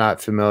right, I'm not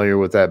familiar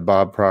with that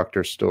Bob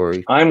Proctor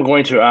story. I'm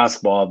going to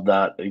ask Bob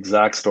that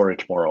exact story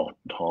tomorrow,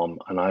 Tom,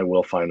 and I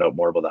will find out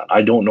more about that.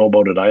 I don't know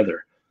about it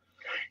either.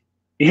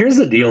 Here's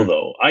the deal,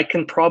 though. I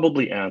can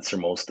probably answer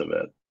most of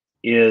it.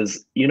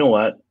 Is, you know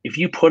what, if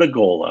you put a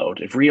goal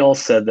out, if we all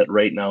said that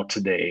right now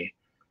today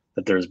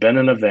that there's been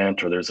an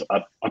event or there's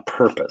a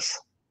purpose,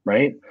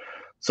 right?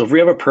 So if we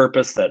have a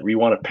purpose that we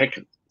want to pick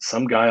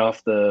some guy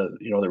off that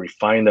we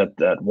find at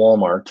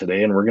Walmart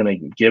today, and we're going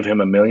to give him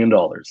 $1 million.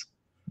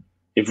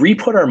 If we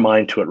put our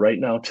mind to it right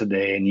now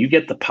today, and you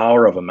get the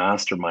power of a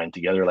mastermind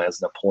together, as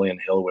Napoleon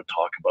Hill would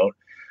talk about,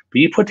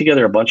 but you put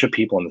together a bunch of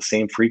people on the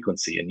same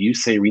frequency and you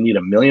say we need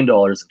 $1 million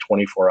in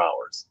 24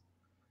 hours.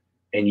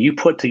 And you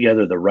put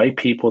together the right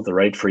people with the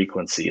right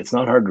frequency, it's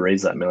not hard to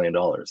raise that $1 million.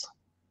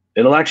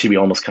 It'll actually be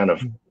almost kind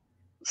of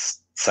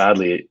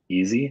sadly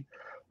easy.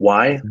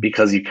 Why?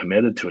 Because you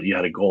committed to it. You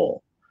had a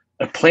goal.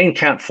 A plane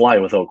can't fly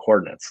without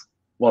coordinates.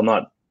 Well,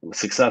 not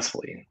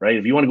successfully, right?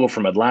 If you want to go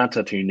from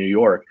Atlanta to New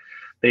York,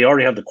 they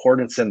already have the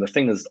coordinates and the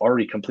thing is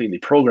already completely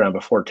programmed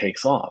before it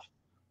takes off.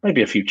 Might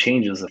be a few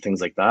changes of things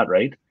like that,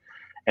 right?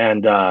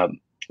 And okay,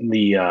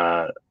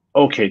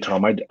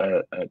 Tom, I'm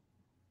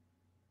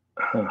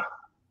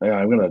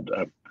going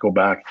to go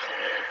back.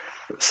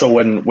 So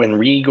when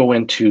we go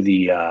into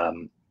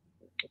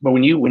but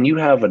when you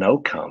have an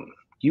outcome,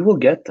 you will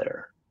get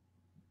there.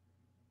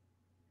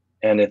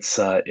 And it's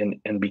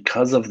and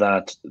because of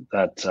that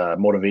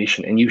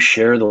motivation, and you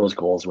share those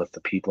goals with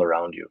the people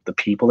around you, the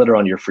people that are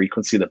on your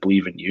frequency that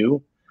believe in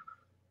you,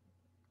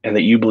 and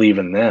that you believe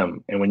in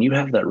them. And when you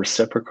have that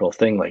reciprocal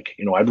thing, like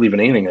I believe in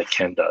anything that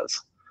Ken does.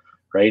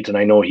 Right. And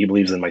I know he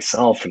believes in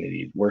myself and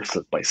he works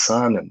with my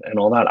son and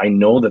all that. I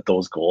know that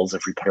those goals,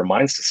 if we put our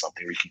minds to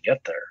something, we can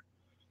get there.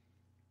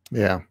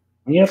 Yeah.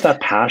 When you have that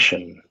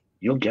passion,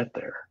 you'll get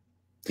there.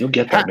 You'll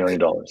get that $1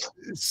 million.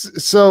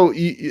 So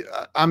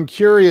I'm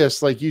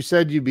curious, like you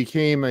said, you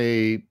became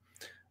a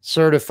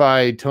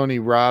certified Tony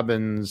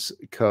Robbins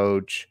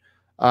coach.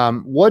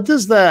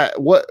 What's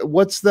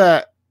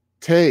that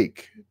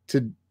take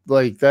to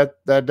like that?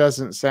 That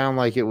doesn't sound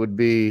like it would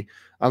be,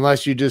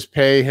 unless you just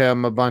pay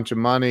him a bunch of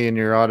money and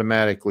you're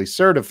automatically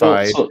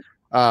certified. Through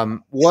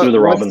the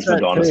Robbins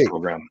Madonnas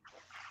program.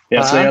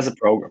 Yeah, so he has a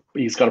program.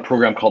 He's got a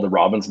program called the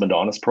Robbins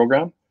Madonnas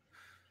program.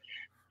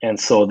 And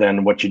so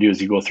then what you do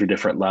is you go through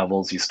different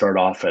levels. You start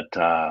off at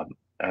I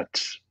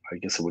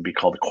guess it would be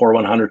called the Core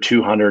 100,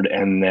 200,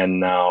 and then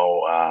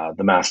now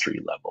the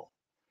Mastery level.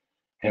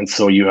 And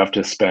so you have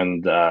to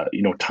spend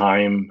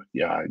time.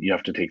 Yeah, you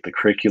have to take the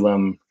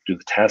curriculum, do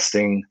the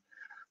testing,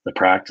 the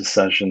practice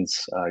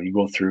sessions. You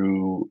go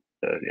through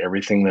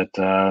everything that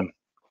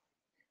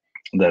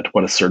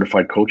what a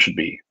certified coach should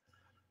be.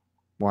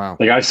 Wow.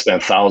 Like I've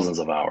spent thousands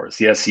of hours.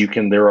 Yes, you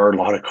can. There are a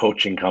lot of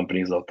coaching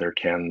companies out there,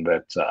 Ken,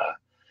 that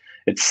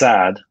it's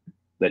sad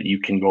that you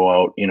can go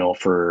out,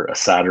 for a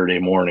Saturday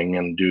morning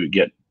and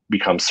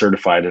become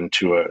certified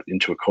into a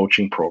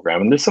coaching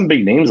program. And there's some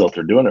big names out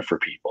there doing it for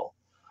people.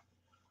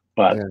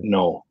 But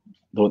no,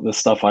 the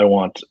stuff I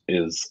want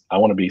is I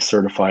want to be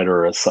certified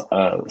or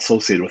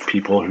associated with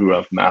people who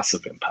have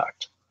massive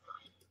impact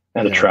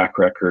and a track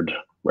record,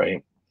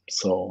 right?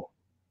 So,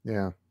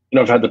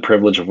 I've had the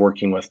privilege of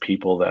working with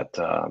people that,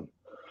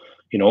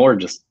 are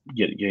just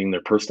getting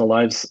their personal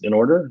lives in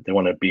order. They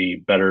want to be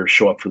better,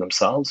 show up for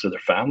themselves or their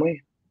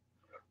family.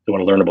 They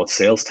want to learn about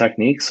sales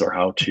techniques or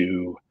how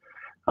to,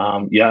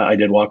 I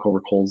did walk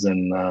over coals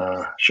in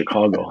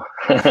Chicago.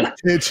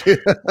 Did you?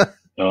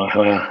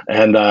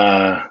 And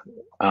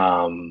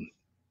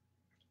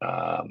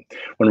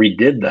when we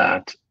did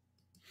that,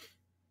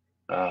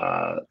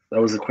 that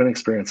was quite an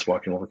experience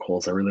walking over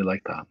coals. I really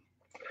liked that.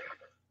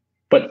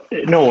 But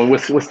no,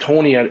 with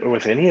Tony,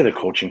 with any of the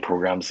coaching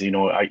programs, I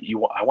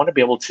want to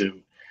be able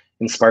to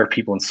inspire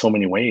people in so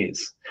many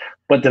ways.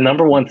 But the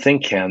number one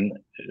thing, Ken,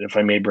 if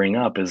I may bring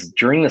up, is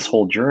during this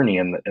whole journey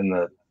and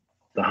the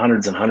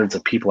hundreds and hundreds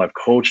of people I've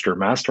coached or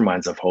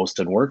masterminds I've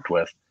hosted and worked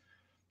with.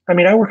 I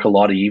mean, I work a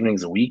lot of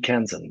evenings and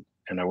weekends, and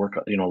I work,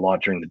 a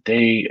lot during the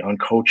day on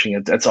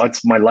coaching.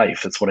 It's my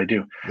life. It's what I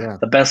do. Yeah.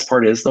 The best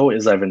part is though,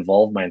 is I've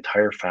involved my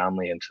entire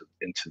family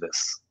into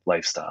this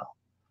lifestyle.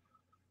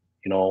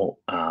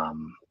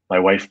 My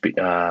wife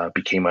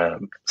became a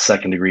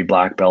second-degree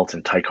black belt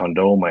in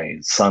Taekwondo. My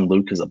son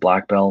Luke is a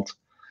black belt.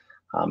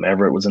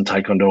 Everett was in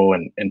Taekwondo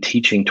and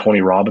teaching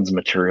Tony Robbins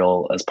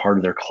material as part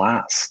of their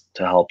class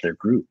to help their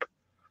group.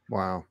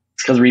 Wow.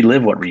 It's because we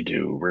live what we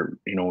do.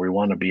 We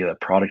want to be the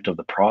product of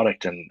the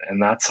product. And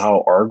that's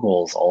how our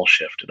goals all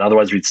shifted.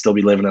 Otherwise we'd still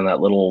be living in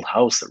that little old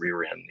house that we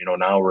were in.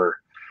 Now we're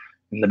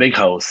in the big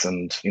house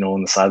and,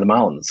 on the side of the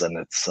mountains, and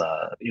it's,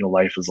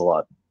 life is a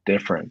lot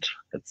different.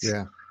 It's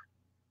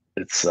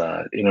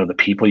the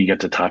people you get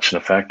to touch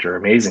and affect are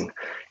amazing.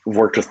 We've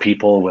worked with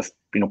people with,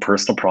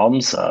 personal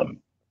problems.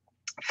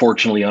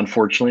 Fortunately,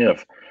 unfortunately,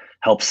 I've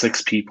helped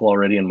 6 people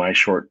already in my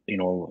short, 8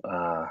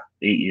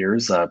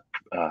 years,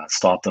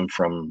 stop them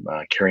from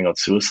carrying out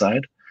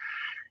suicide.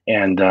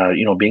 And,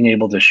 being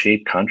able to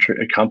shape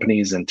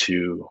companies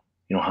into,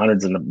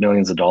 hundreds of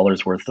millions of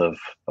dollars worth of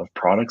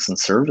products and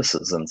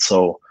services. And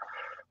so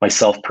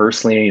myself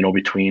personally,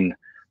 between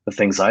the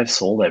things I've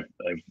sold, I've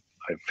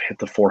hit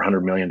the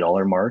 $400 million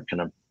mark,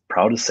 and I'm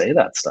proud to say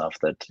that stuff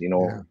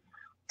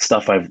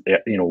stuff I've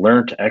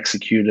learned,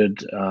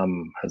 executed,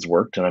 has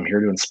worked, and I'm here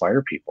to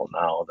inspire people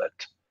now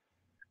that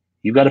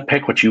you got to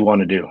pick what you want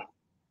to do.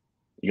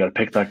 You got to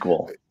pick that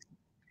goal,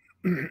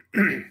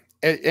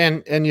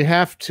 and you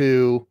have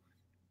to.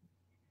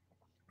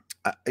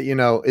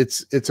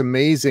 It's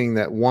amazing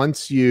that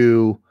once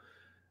you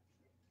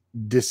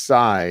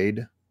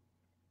decide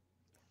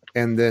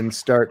and then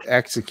start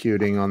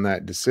executing on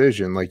that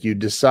decision, like you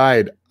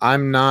decide,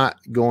 I'm not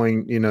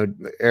going.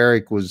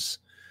 Eric was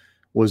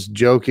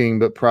joking,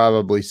 but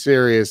probably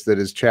serious that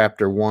his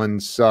chapter 1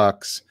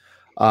 sucks.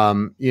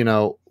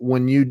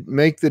 When you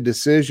make the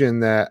decision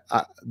that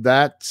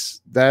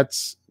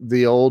that's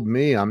the old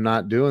me, I'm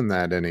not doing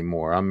that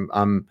anymore.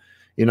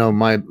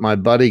 My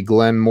buddy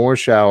Glenn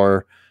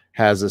Morshower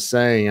has a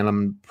saying, and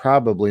I'm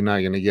probably not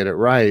going to get it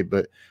right,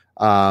 but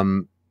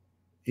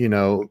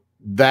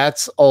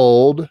that's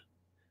old.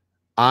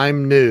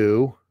 I'm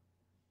new.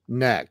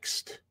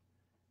 Next.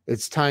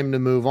 It's time to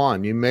move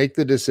on. You make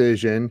the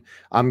decision.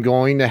 I'm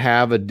going to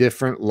have a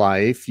different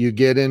life. You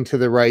get into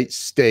the right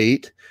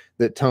state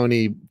that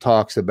Tony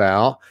talks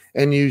about,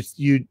 and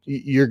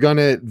you're going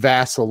to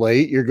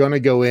vacillate. You're going to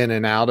go in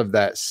and out of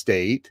that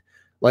state.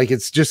 Like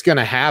it's just going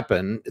to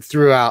happen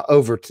throughout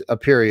over a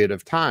period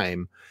of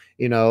time.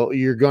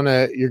 You're going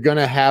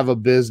to have a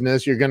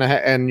business. You're going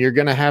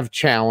to have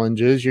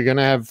challenges. You're going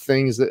to have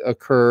things that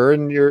occur,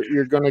 and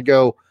you're going to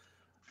go.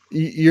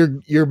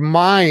 Your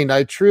mind,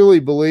 I truly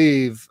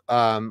believe,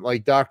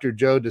 like Dr.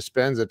 Joe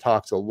Dispenza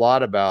talks a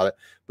lot about it,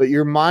 but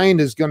your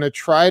mind is going to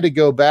try to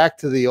go back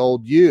to the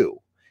old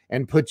you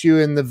and put you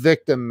in the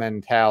victim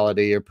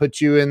mentality or put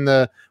you in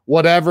the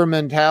whatever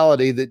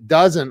mentality that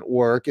doesn't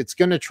work. It's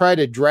going to try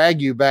to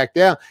drag you back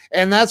down.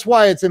 And that's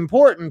why it's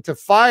important to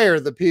fire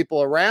the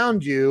people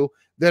around you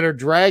that are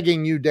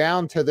dragging you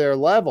down to their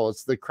level.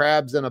 It's the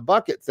crabs in a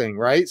bucket thing,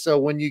 right? So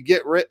when you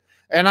get rid,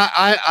 and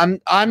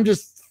I'm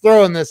just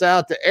throwing this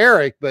out to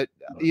Eric, but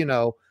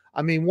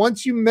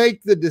once you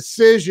make the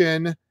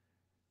decision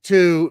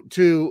to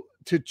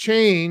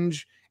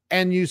change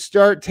and you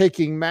start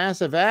taking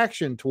massive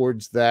action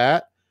towards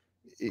that,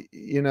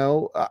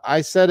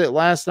 I said it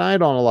last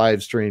night on a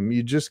live stream.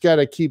 You just got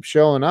to keep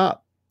showing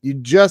up. You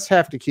just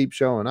have to keep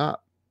showing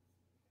up.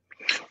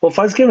 Well, if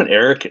I was giving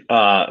Eric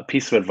a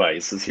piece of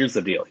advice, here's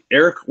the deal.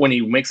 Eric, when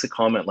he makes a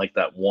comment like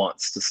that,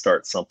 wants to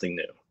start something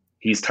new.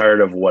 He's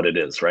tired of what it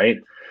is, right?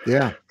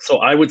 Yeah. So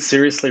I would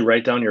seriously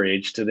write down your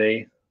age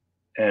today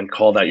and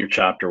call that your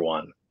chapter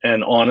 1.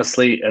 And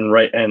honestly, and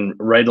write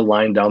a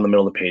line down the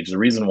middle of the page. The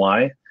reason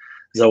why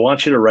is I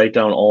want you to write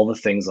down all the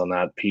things on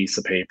that piece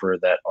of paper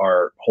that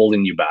are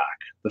holding you back,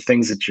 the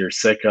things that you're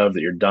sick of,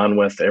 that you're done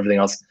with, everything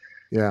else.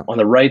 Yeah. On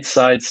the right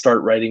side,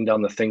 start writing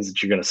down the things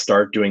that you're going to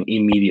start doing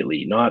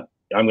immediately. Not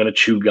I'm going to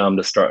chew gum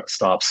to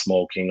stop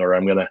smoking, or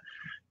I'm going to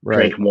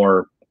drink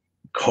more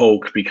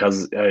Coke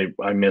because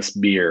I miss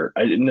beer.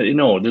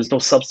 There's no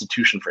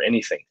substitution for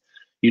anything.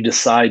 You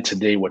decide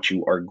today what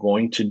you are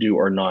going to do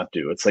or not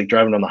do. It's like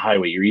driving on the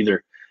highway. You're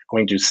either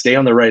going to stay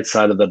on the right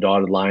side of the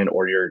dotted line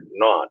or you're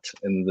not.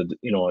 And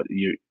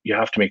you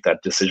have to make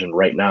that decision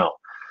right now.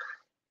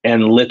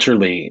 And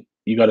literally,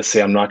 you got to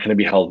say, I'm not going to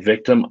be held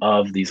victim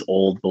of these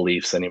old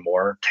beliefs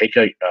anymore. Take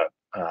a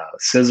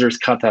scissors,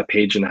 cut that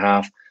page in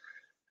half,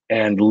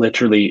 and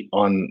literally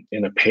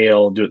in a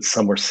pail, do it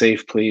somewhere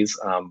safe, please.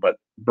 But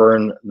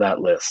burn that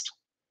list.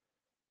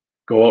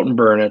 Go out and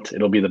burn it.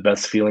 It'll be the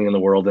best feeling in the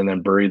world. And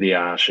then bury the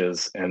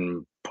ashes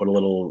and put a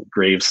little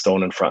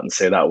gravestone in front and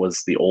say, that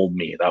was the old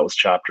me. That was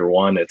chapter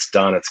 1. It's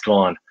done. It's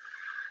gone.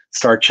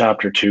 Start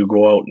chapter 2.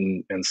 Go out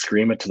and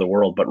scream it to the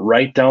world. But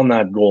write down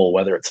that goal,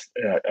 whether it's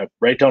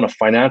write down a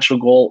financial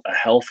goal, a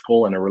health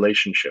goal, and a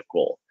relationship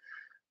goal.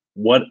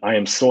 what I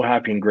am so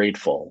happy and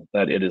grateful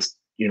that it is,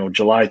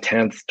 July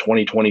 10th,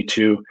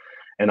 2022,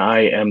 and I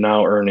am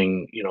now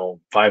earning,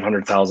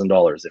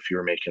 $500,000 if you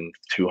were making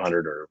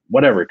 200 or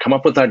whatever. Come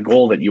up with that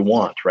goal that you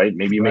want, right?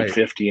 Maybe you make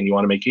 50 and you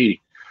want to make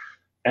 80.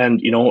 And,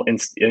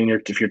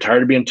 if you're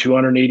tired of being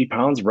 280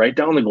 pounds, write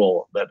down the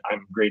goal that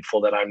I'm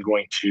grateful that I'm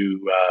going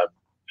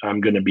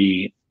to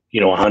be,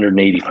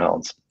 180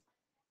 pounds.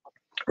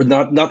 Or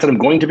not that I'm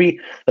going to be,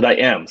 that I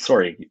am.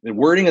 Sorry. The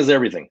wording is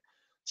everything.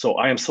 So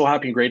I am so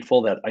happy and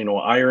grateful that I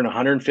earn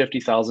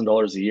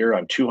 $150,000 a year.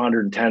 I'm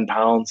 210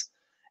 pounds,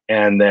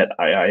 and that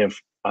I have,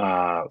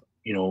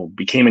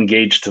 became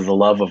engaged to the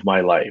love of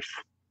my life,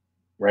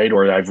 right?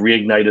 Or I've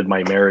reignited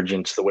my marriage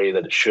into the way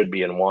that it should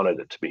be and wanted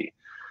it to be.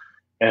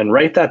 And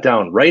write that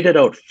down. Write it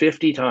out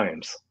 50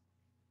 times.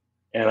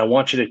 And I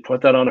want you to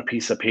put that on a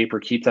piece of paper,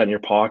 keep that in your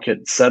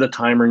pocket, set a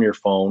timer in your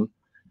phone.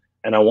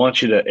 And I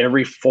want you to,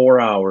 every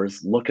 4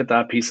 hours, look at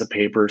that piece of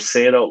paper,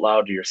 say it out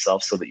loud to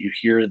yourself so that you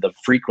hear the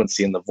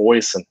frequency and the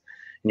voice and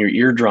your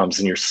eardrums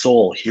and your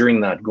soul hearing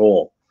that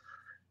goal.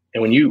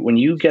 And when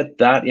you get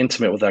that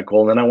intimate with that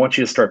goal, then I want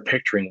you to start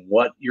picturing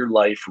what your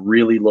life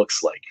really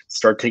looks like.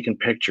 Start taking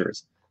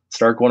pictures.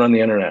 Start going on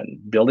the internet and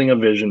building a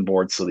vision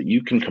board so that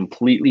you can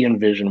completely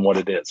envision what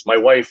it is. My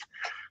wife,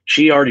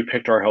 she already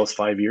picked our house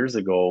 5 years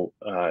ago,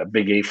 a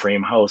big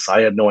A-frame house.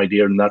 I had no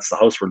idea, and that's the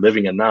house we're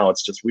living in now.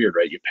 It's just weird,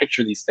 right? You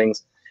picture these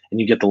things and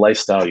you get the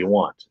lifestyle you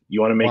want.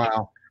 You want to make,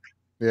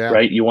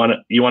 right? You want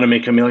to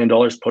make $1 million,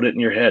 put it in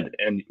your head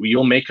and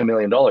you'll make $1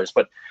 million.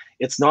 But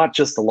it's not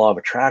just the law of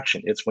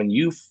attraction. It's when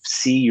you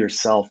see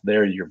yourself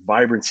there, your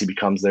vibrancy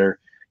becomes there,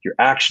 your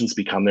actions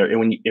become there.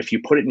 And if you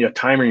put it in your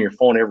timer in your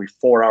phone every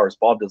 4 hours,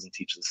 Bob doesn't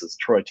teach this, it's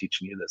Troy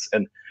teaching you this.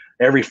 And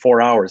every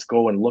 4 hours,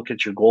 go and look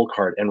at your goal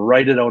card and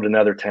write it out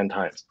another 10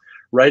 times.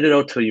 Write it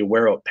out till you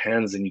wear out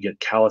pens and you get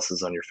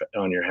calluses on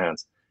your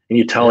hands. And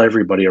you tell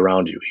everybody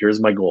around you, here's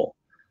my goal.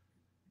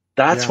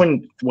 That's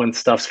when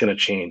stuff's going to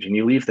change, and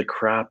you leave the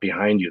crap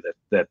behind you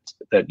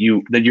that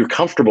you're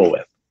comfortable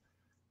with,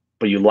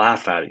 but you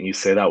laugh at it and you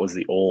say that was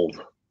the old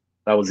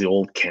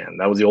Ken,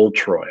 that was the old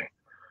Troy.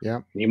 Yeah,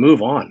 and you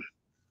move on.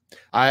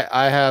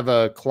 I have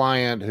a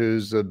client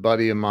who's a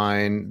buddy of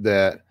mine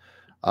that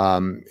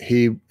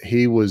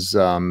he was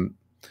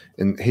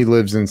and he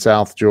lives in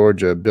South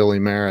Georgia, Billy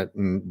Merritt,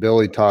 and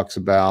Billy talks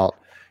about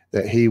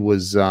that he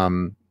was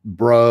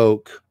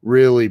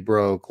really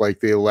broke, like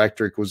the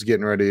electric was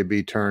getting ready to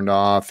be turned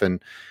off,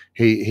 and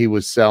he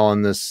was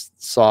selling this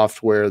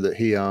software that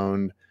he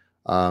owned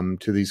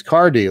to these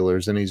car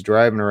dealers, and he's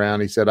driving around.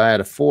 He said, I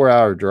had a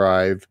 4-hour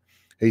drive,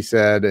 he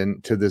said,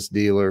 and to this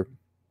dealer.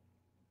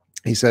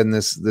 He said, and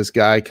this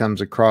guy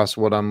comes across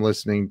what I'm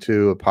listening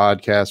to, a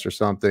podcast or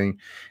something,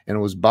 and it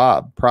was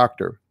Bob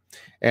Proctor.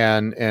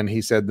 And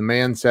he said, the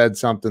man said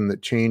something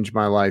that changed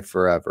my life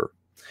forever.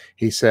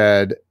 He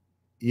said,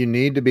 you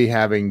need to be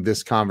having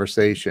this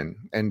conversation.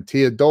 And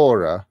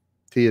Teodora,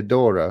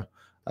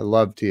 I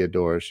love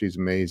Teodora. She's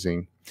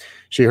amazing.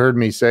 She heard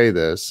me say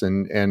this,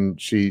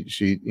 and she,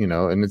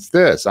 and it's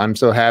this: I'm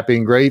so happy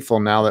and grateful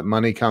now that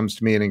money comes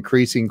to me in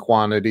increasing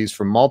quantities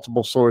from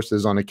multiple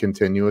sources on a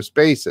continuous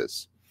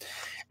basis.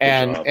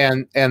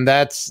 And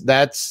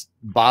that's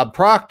Bob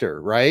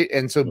Proctor, right?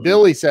 And so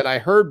Billy said, I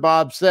heard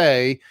Bob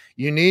say,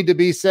 you need to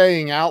be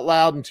saying out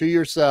loud and to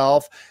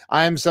yourself,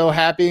 I am so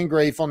happy and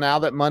grateful now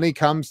that money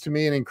comes to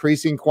me in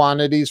increasing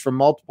quantities from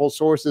multiple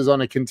sources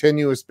on a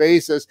continuous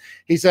basis.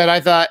 He said, I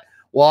thought,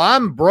 well,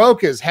 I'm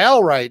broke as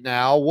hell right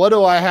now. What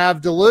do I have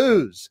to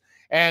lose?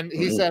 And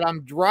he said,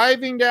 I'm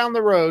driving down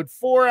the road,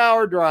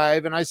 4-hour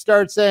drive, and I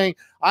start saying,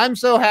 I'm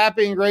so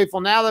happy and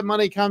grateful now that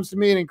money comes to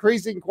me in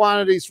increasing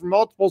quantities from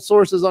multiple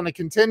sources on a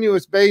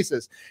continuous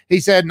basis. He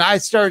said, and I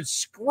started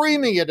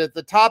screaming it at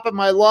the top of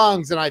my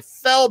lungs, and I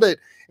felt it.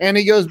 And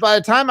he goes, by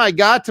the time I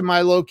got to my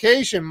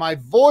location, my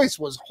voice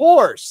was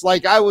hoarse.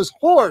 Like I was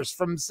hoarse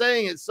from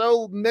saying it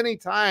so many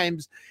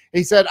times.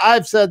 He said,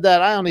 I've said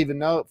that, I don't even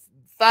know,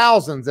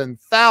 thousands and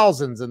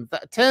thousands and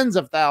tens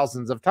of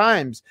thousands of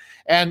times.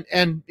 And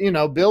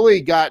Billy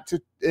got to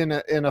in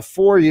a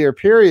 4-year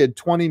period,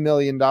 $20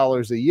 million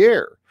a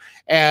year.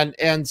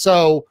 And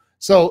so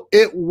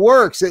it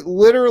works. It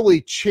literally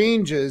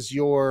changes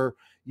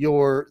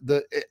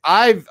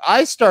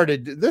I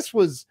started, this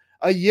was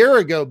a year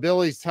ago,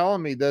 Billy's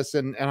telling me this,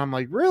 and I'm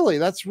like, really?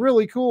 That's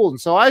really cool.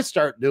 And so I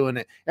start doing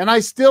it, and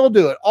I still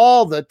do it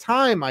all the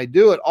time. I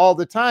do it all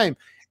the time.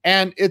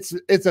 And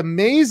it's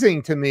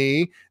amazing to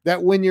me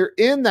that when you're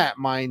in that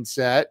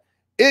mindset,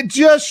 it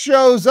just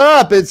shows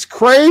up. It's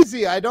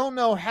crazy. I don't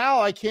know how.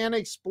 I can't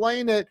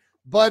explain it,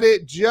 but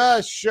it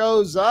just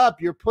shows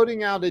up. You're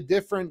putting out a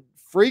different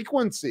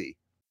frequency.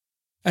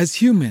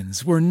 As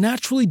humans, we're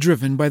naturally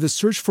driven by the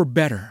search for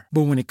better.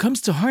 But when it comes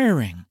to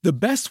hiring, the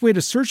best way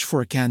to search for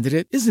a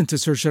candidate isn't to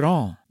search at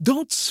all.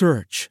 Don't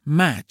search,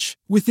 match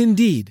with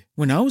Indeed.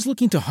 When I was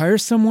looking to hire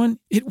someone,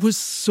 it was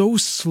so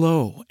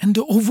slow and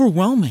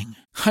overwhelming.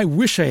 I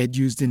wish I had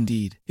used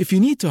Indeed. If you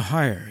need to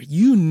hire,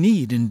 you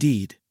need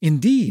Indeed.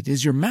 Indeed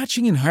is your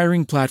matching and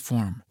hiring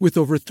platform with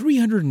over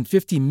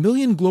 350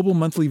 million global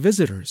monthly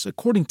visitors,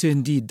 according to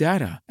Indeed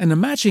data, and a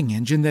matching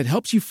engine that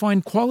helps you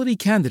find quality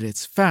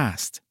candidates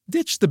fast.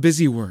 Ditch the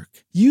busy work.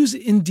 Use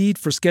Indeed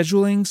for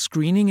scheduling,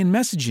 screening, and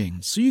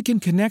messaging so you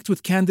can connect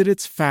with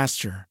candidates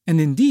faster.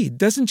 And Indeed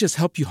doesn't just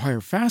help you hire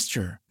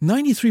faster.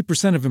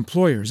 93% of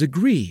employers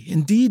agree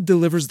Indeed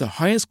delivers the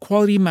highest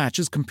quality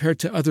matches compared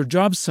to other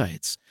job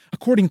sites,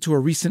 according to a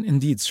recent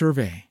Indeed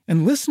survey.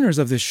 And listeners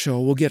of this show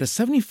will get a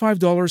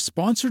 $75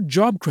 sponsored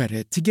job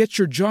credit to get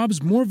your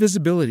jobs more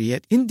visibility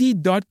at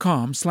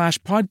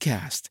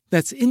Indeed.com/podcast.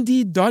 That's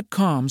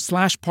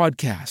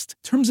Indeed.com/podcast.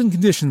 Terms and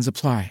conditions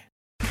apply.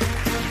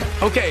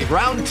 Okay,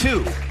 round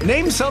two.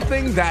 Name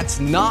something that's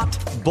not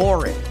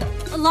boring.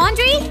 A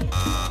laundry?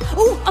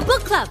 Ooh, a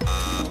book club.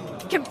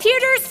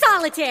 Computer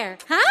solitaire,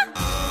 huh?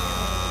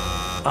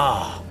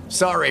 Ah,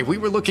 sorry, we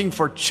were looking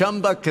for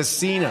Chumba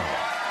Casino.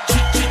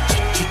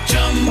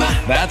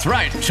 That's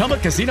right,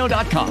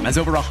 ChumbaCasino.com has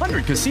over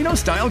 100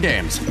 casino-style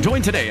games.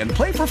 Join today and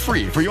play for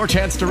free for your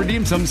chance to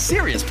redeem some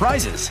serious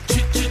prizes.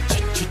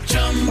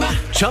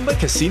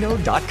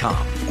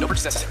 ChumbaCasino.com. No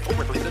purchase necessary. Void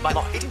where prohibited by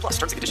law. 18+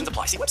 terms and conditions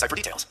apply. See website for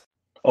details.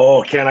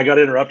 Oh, Ken, I got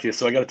to interrupt you.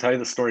 So I got to tell you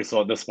the story.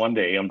 So this one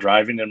day, I'm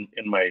driving in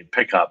my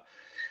pickup,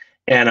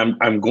 and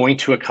I'm going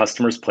to a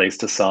customer's place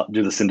to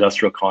do this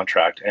industrial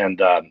contract,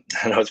 and I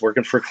was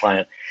working for a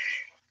client.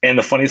 And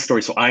the funny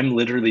story, so I'm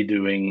literally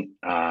doing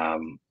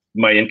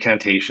my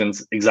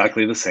incantations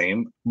exactly the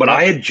same, but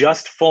I had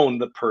just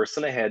phoned the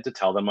person ahead to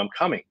tell them I'm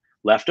coming,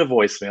 left a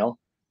voicemail,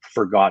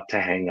 forgot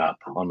to hang up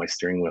on my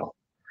steering wheel.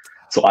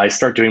 So I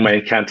start doing my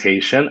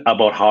incantation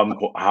about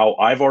how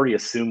I've already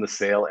assumed the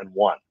sale and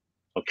won.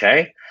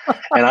 Okay.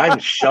 And I'm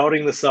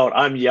shouting this out.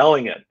 I'm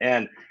yelling it.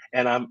 And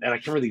I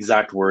can't remember the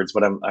exact words,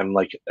 but I'm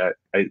like,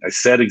 I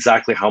said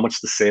exactly how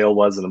much the sale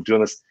was, and I'm doing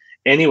this.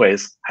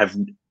 Anyways, I have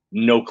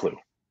no clue.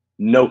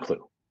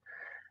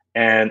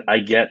 And I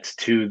get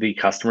to the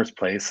customer's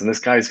place, and this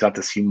guy's got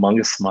this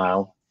humongous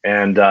smile,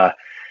 and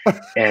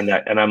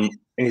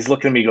he's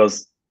looking at me, he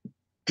goes,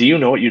 "Do you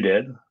know what you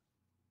did?"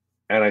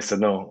 And I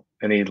said, "No."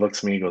 And he looks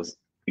at me, he goes,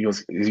 "You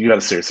got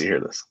to seriously hear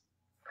this."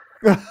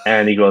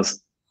 And he goes,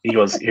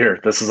 "Here,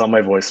 this is on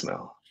my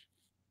voicemail."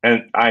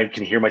 And I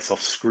can hear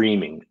myself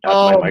screaming at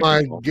my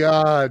microphone. Oh my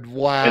God.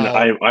 Wow. And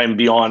I'm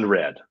beyond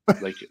red.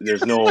 Like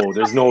there's no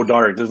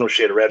dark, there's no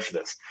shade of red for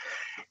this.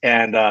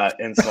 And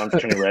so I'm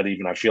turning red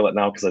even. I feel it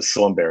now because I'm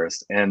so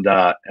embarrassed. And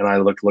I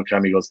look at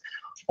him, he goes,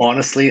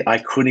 "Honestly, I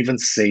couldn't even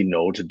say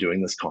no to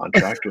doing this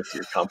contract with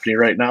your company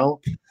right now,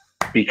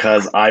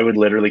 because I would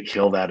literally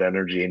kill that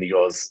energy." And he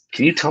goes,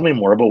 "Can you tell me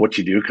more about what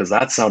you do? Because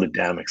that sounded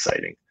damn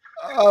exciting."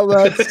 Oh,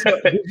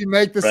 did you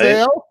make the Right?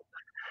 sale?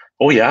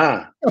 Oh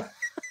yeah.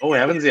 Oh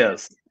heavens,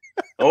 yes.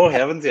 Oh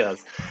heavens,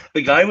 yes.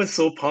 The guy was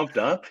so pumped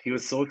up. He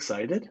was so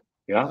excited.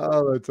 Yeah.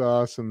 Oh, that's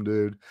awesome,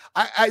 dude.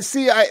 I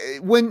see.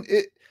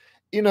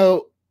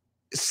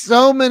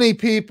 So many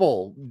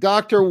people,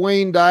 Dr.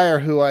 Wayne Dyer,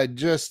 who I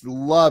just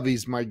love,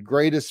 he's my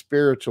greatest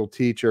spiritual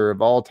teacher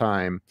of all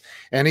time.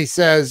 And he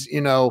says,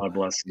 God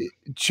bless you.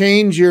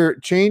 change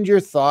your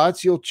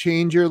thoughts, you'll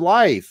change your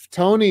life.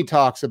 Tony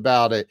talks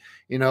about it.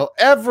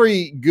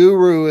 Every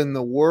guru in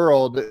the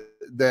world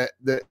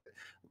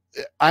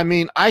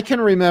I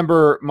can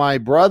remember my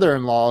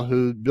brother-in-law,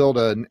 who built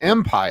an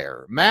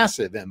empire,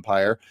 massive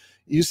empire,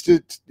 used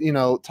to,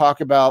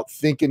 talk about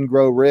Think and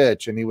Grow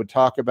Rich. And he would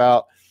talk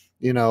about,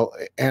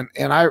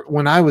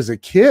 when I was a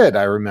kid,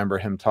 I remember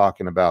him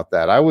talking about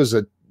that. I was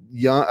in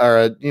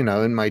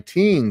my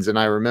teens, and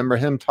I remember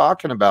him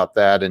talking about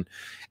that. And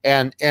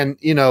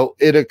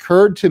it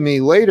occurred to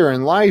me later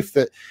in life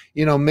that,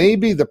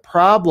 maybe the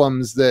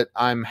problems that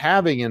I'm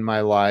having in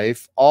my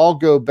life all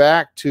go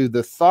back to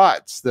the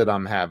thoughts that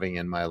I'm having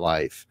in my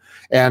life.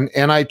 And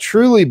I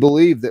truly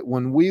believe that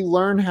when we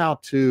learn how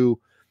to,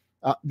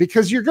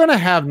 because you're going to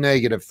have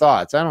negative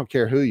thoughts. I don't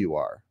care who you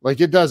are.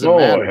 Like, it doesn't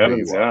matter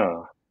heavens, who you are.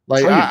 yeah.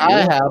 Like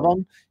I have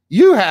them.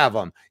 You have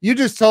them. You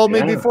just told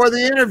me before the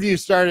interview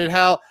started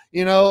how,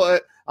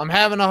 I'm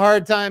having a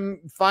hard time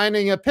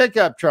finding a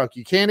pickup truck.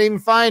 You can't even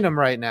find them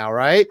right now,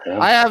 right? Yeah.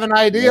 I have an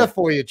idea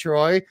for you,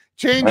 Troy.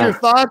 Change your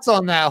thoughts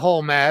on that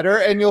whole matter,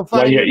 and you'll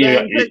find your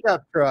damn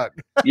pickup truck.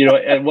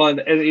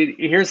 And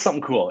here's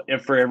something cool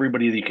for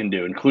everybody that you can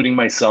do, including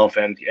myself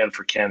and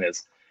for Ken,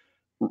 is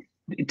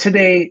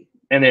today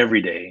and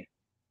every day,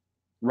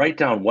 write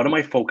down, what am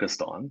I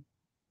focused on?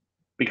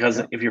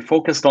 Because if you're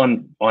focused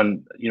on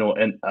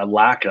a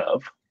lack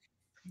of,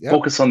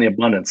 focus on the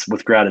abundance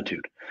with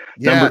gratitude.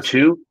 Yes.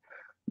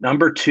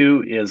 Number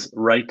two is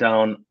write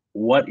down,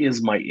 what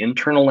is my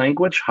internal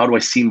language? How do I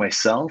see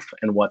myself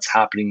and what's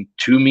happening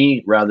to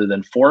me rather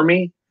than for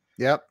me?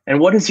 Yep. And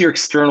what is your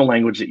external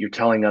language that you're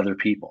telling other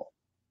people?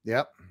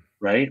 Yep.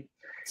 Right.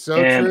 So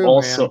and true,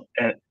 also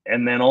man.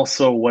 and then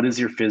also, what is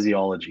your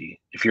physiology?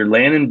 If you're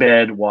laying in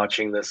bed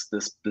watching this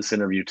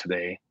interview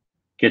today,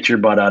 get your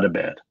butt out of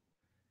bed,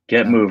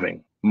 get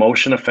moving.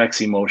 Motion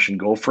affects emotion.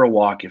 Go for a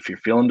walk. If you're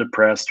feeling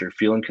depressed or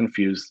feeling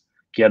confused,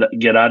 get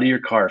out of your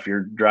car. If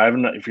you're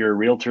driving, if you're a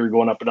realtor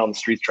going up and down the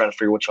streets trying to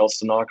figure which house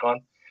to knock on,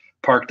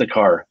 park the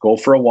car, go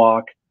for a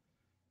walk,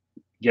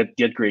 get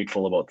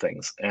grateful about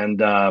things, and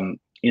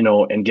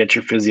and get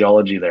your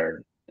physiology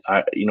there.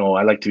 I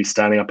like to be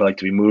standing up, I like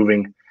to be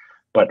moving,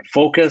 but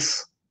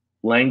focus,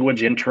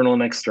 language, internal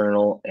and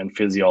external, and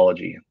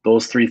physiology.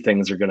 Those three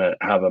things are going to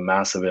have a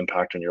massive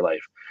impact on your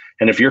life.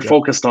 And if you're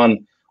focused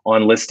on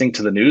listening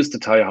to the news to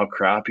tell you how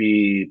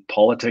crappy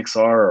politics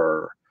are,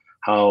 or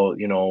how,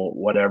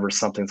 whatever,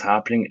 something's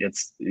happening,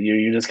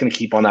 you're just going to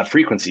keep on that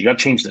frequency. You got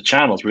to change the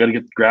channels. We got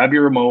to grab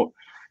your remote,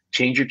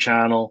 change your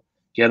channel,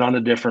 get on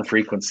a different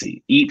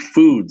frequency, eat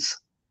foods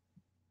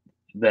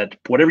that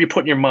whatever you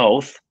put in your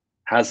mouth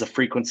has the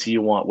frequency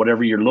you want.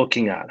 Whatever you're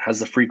looking at has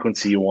the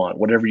frequency you want.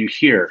 Whatever you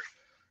hear,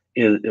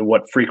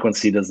 what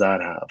frequency does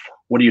that have?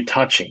 What are you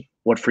touching?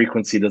 What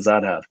frequency does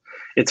that have?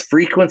 It's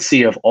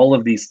frequency of all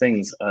of these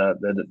things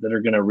that are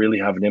going to really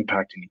have an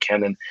impact on you,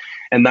 Ken.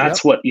 And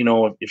that's what,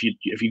 if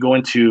you go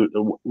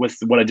into with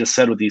what I just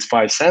said with these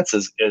five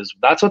senses, is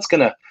that's what's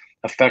going to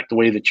affect the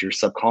way that your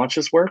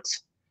subconscious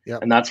works.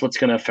 And that's what's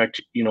going to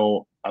affect,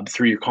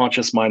 through your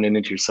conscious mind and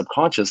into your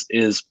subconscious,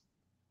 is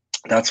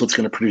that's what's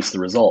going to produce the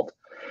result.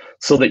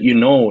 So that,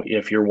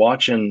 if you're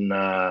watching,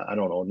 I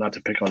don't know, not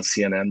to pick on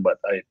CNN, but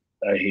I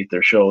hate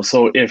their show.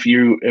 So if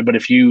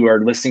you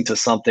are listening to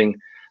something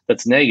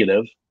that's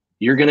negative,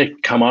 you're going to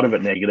come out of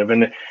it negative.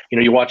 And,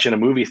 you watch in a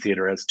movie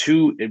theater, as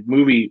two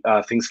movie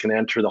things can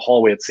enter the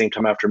hallway at the same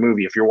time after a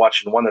movie. If you're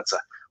watching one that's a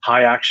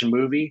high action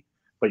movie,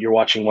 but you're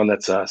watching one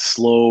that's a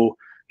slow,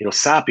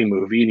 sappy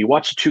movie, and you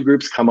watch the two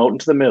groups come out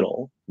into the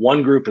middle,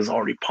 one group is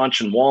already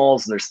punching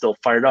walls and they're still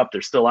fired up,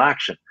 there's still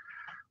action.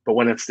 But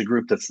when it's the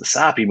group that's the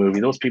sappy movie,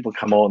 those people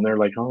come out and they're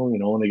like,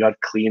 and they got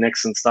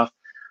Kleenex and stuff.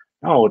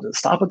 No,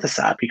 stop with the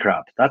sappy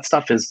crap. That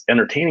stuff is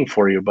entertaining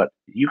for you, but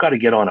you got to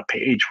get on a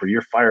page where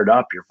you're fired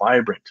up, you're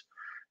vibrant.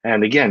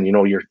 And again,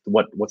 you're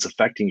what's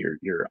affecting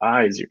your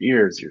eyes, your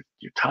ears, your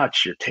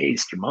touch, your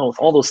taste, your mouth,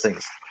 all those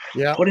things.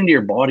 Yeah. Put into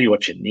your body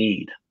what you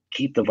need.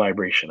 Keep the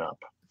vibration up.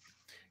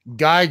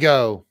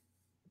 GIGO,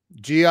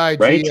 GIGO,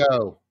 right?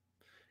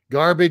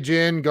 Garbage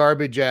in,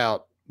 garbage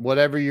out.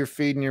 Whatever you're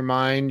feeding your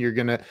mind, you're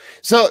gonna.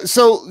 So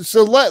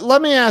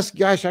let me ask.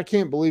 Gosh, I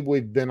can't believe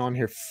we've been on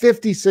here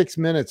 56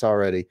 minutes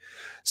already.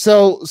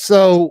 So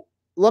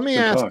let me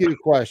ask you a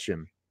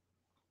question.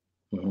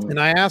 And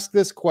I ask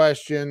this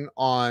question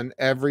on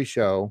every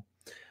show,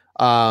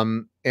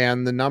 and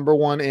the number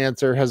one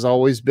answer has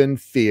always been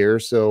fear.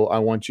 So I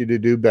want you to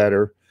do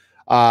better.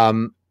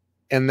 And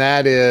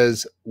that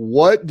is,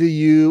 what do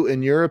you,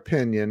 in your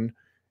opinion,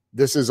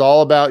 this is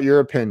all about your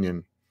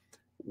opinion,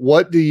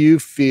 what do you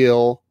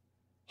feel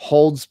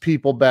holds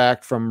people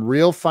back from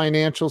real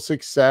financial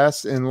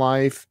success in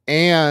life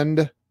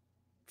and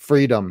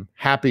freedom,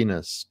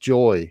 happiness,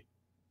 joy?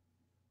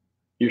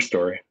 Your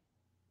story.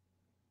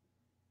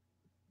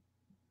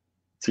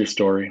 It's your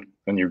story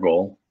and your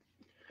goal.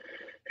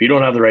 If you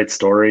don't have the right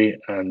story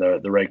and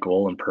the right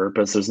goal and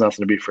purpose, there's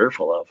nothing to be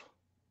fearful of.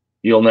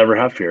 You'll never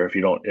have fear if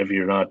you're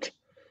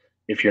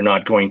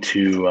not going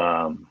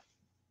to,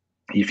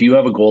 if you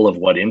have a goal of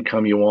what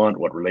income you want,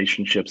 what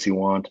relationships you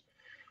want,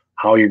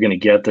 how you're going to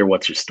get there,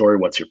 what's your story,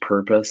 what's your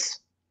purpose.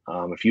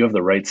 If you have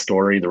the right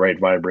story, the right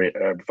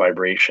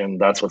vibration,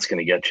 that's what's going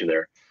to get you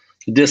there.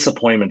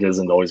 Disappointment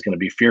isn't always going to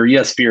be fear.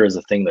 Yes, fear is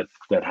a thing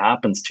that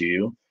happens to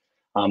you,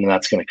 and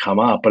that's going to come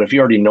up. But if you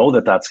already know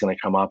that that's going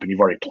to come up and you've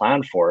already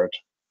planned for it,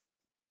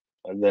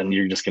 then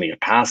you're just going to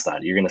get past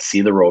that. You're going to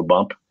see the road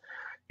bump.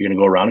 You're going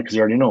to go around it because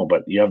you already know.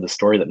 But you have the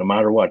story that no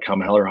matter what,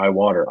 come hell or high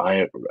water,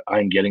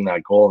 I'm getting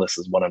that goal. This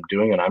is what I'm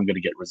doing, and I'm going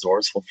to get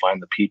resourceful,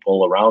 find the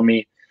people around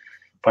me,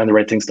 find the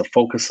right things to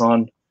focus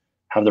on,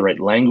 have the right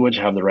language,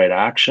 have the right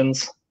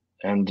actions,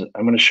 and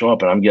I'm going to show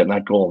up and I'm getting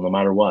that goal no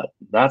matter what.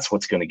 That's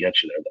what's going to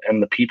get you there.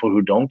 And the people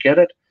who don't get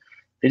it,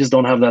 they just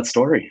don't have that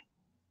story.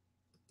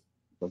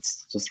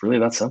 It's just really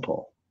that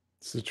simple.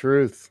 It's the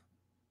truth.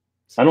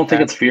 I don't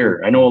think it's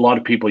fear. I know a lot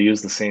of people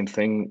use the same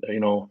thing.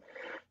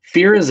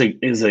 Fear is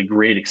a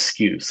great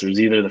excuse. There's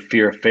either the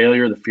fear of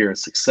failure, the fear of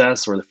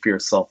success, or the fear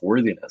of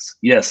self-worthiness.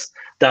 Yes,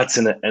 that's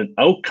an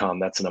outcome.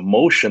 That's an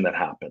emotion that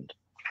happened.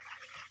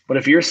 But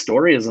if your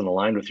story isn't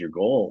aligned with your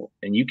goal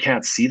and you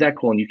can't see that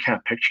goal and you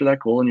can't picture that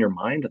goal in your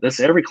mind,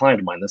 every client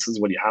of mine, this is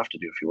what you have to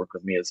do if you work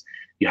with me, is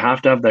you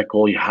have to have that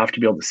goal. You have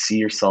to be able to see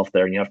yourself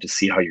there, and you have to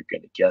see how you're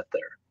going to get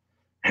there.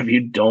 If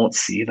you don't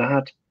see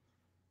that,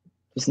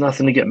 there's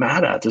nothing to get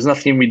mad at. There's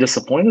nothing to be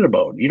disappointed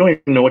about. You don't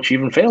even know what you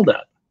even failed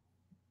at.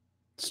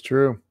 It's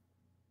true.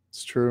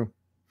 It's true.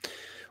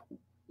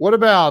 What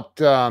about,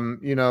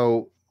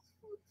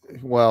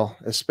 well,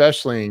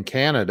 especially in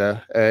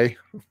Canada, the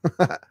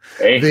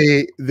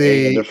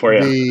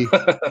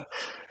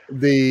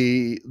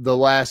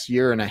last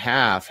year and a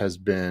half has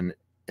been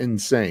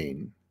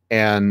insane.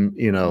 and,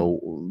 you know,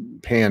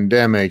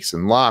 pandemics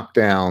and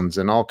lockdowns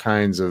and all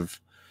kinds of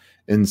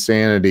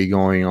insanity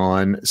going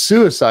on,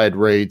 suicide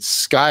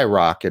rates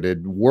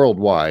skyrocketed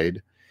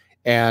worldwide.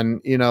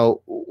 And, you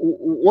know,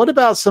 what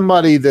about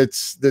somebody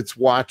that's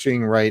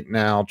watching right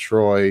now,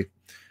 Troy,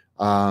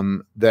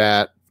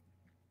 that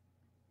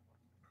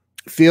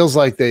feels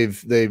like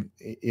they've,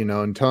 you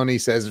know, and Tony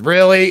says,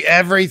 really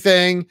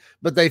everything,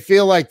 but they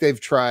feel like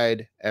they've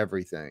tried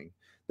everything.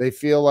 They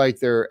feel like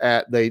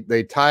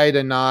they tied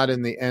a knot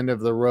in the end of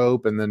the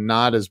rope and the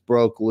knot is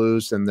broke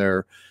loose and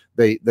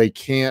they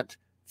can't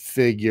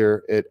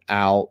figure it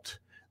out.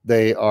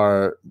 They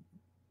are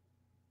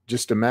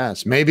just a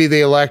mess. Maybe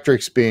the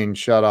electric's being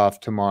shut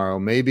off tomorrow.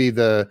 Maybe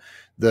the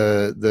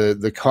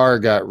car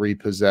got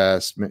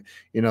repossessed.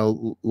 You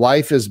know,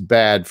 life is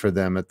bad for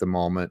them at the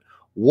moment.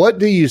 What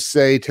do you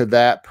say to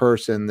that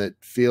person that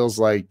feels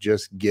like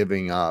just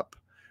giving up?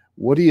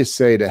 What do you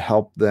say to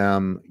help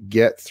them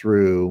get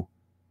through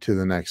to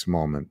the next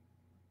moment?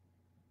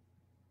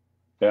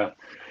 Yeah.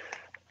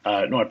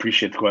 No, I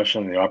appreciate the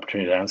question and the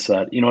opportunity to answer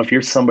that. You know, if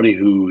you're somebody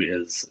who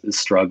is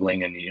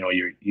struggling and, you know,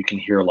 you can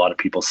hear a lot of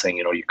people saying,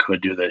 you know, you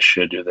could do this,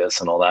 should do this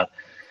and all that.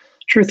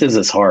 Truth is,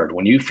 it's hard.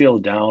 When you feel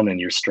down and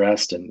you're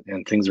stressed and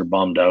things are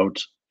bummed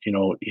out, you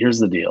know, here's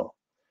the deal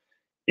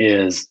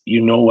is,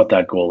 you know what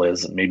that goal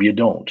is. Maybe you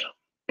don't,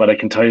 but I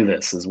can tell you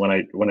this is when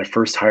I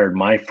first hired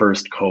my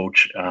first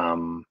coach,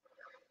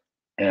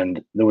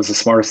 and it was the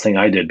smartest thing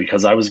I did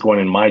because I was going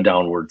in my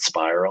downward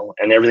spiral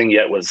and everything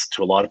yet was,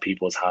 to a lot of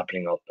people, was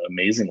happening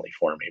amazingly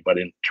for me, but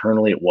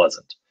internally it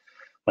wasn't.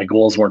 My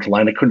goals weren't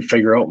aligned. I couldn't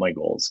figure out my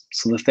goals.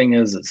 So the thing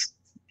is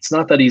it's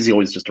not that easy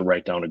always just to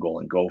write down a goal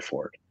and go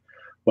for it.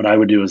 What I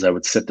would do is I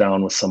would sit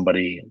down with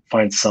somebody,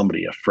 find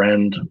somebody, a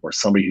friend or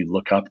somebody you'd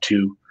look up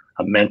to,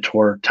 a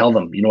mentor, tell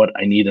them, you know what,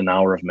 I need an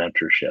hour of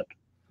mentorship.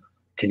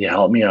 Can you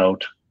help me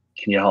out?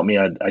 Can you help me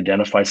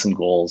identify some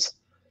goals?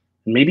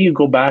 And maybe you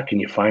go back and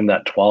you find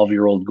that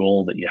 12-year-old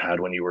goal that you had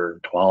when you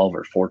were 12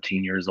 or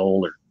 14 years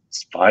old or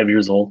 5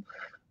 years old.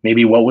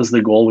 Maybe what was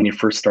the goal when you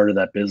first started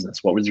that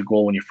business? What was your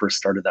goal when you first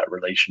started that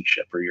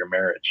relationship or your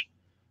marriage?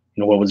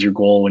 You know, what was your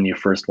goal when you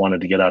first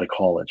wanted to get out of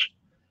college?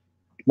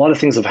 A lot of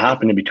things have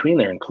happened in between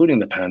there, including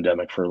the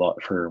pandemic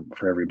for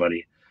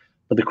everybody.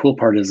 But the cool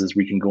part is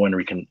we can go in and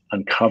we can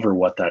uncover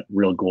what that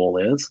real goal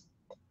is,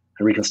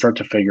 and we can start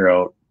to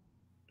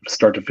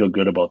feel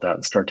good about that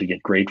and start to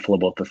get grateful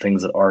about the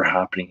things that are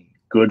happening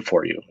good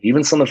for you.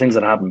 Even some of the things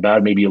that happen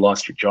bad, maybe you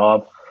lost your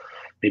job,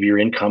 maybe your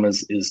income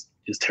is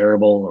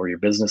terrible, or your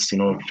business, you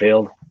know,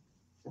 failed.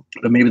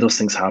 But maybe those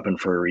things happen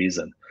for a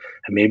reason.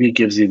 And maybe it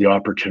gives you the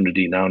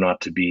opportunity now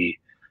not to be,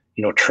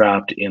 you know,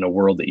 trapped in a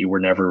world that you were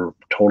never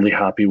totally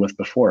happy with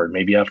before.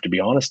 Maybe you have to be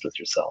honest with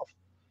yourself.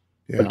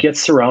 Yeah. But get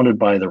surrounded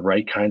by the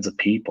right kinds of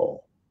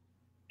people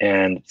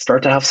and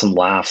start to have some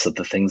laughs at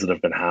the things that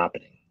have been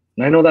happening.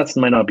 And I know that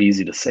might not be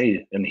easy to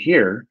say and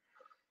hear,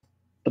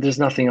 but there's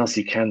nothing else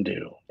you can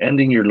do.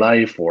 Ending your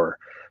life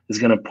is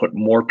going to put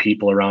more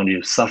people around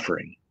you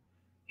suffering.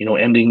 You know,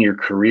 ending your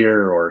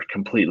career or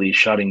completely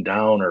shutting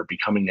down or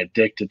becoming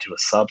addicted to a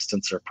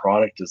substance or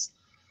product is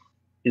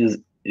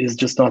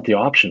just not the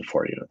option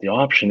for you. The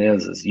option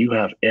is you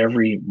have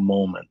every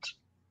moment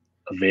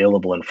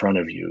available in front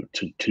of you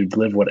to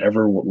live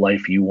whatever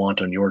life you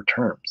want on your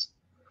terms.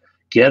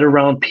 Get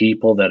around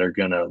people that are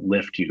going to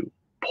lift you,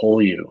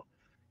 pull you,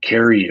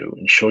 carry you,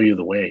 and show you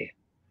the way.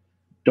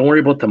 Don't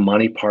worry about the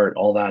money part,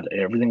 all that,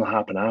 everything will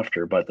happen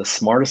after. But the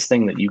smartest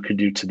thing that you could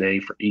do today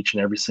for each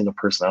and every single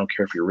person, I don't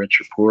care if you're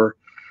rich or poor,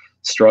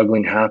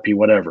 struggling, happy,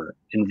 whatever,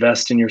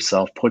 invest in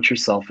yourself, put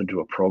yourself into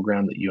a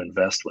program that you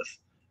invest with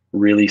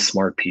really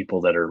smart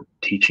people that are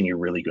teaching you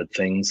really good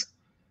things,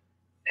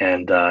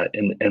 and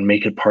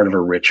make it part of a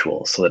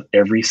ritual so that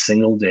every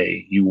single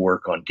day you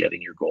work on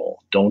getting your goal.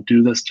 Don't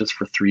do this just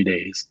for 3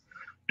 days.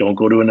 Don't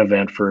go to an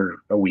event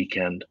for a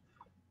weekend.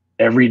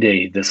 Every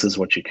day, this is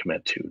what you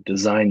commit to.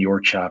 Design your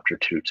chapter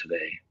 2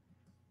 today,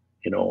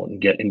 you know, and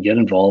get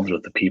involved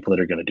with the people that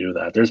are going to do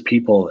that. There's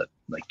people that,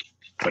 like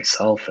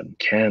myself and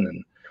Ken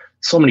and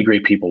so many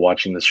great people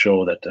watching this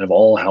show that have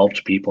all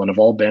helped people and have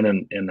all been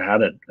and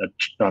had a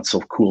not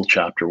so cool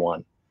chapter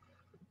 1.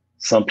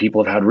 Some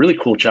people have had really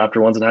cool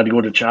chapter 1s and had to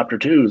go to chapter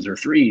 2s or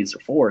 3s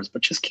or 4s,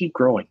 but just keep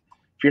growing.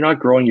 If you're not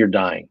growing, you're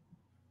dying.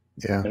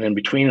 Yeah. And in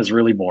between is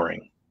really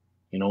boring.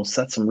 You know,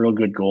 set some real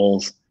good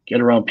goals. Get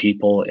around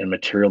people and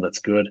material that's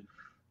good.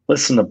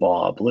 Listen to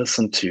Bob.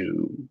 Listen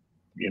to,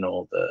 you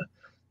know,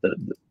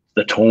 the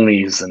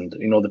Tonys and,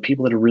 you know, the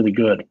people that are really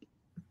good.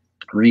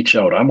 Reach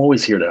out. I'm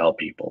always here to help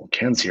people.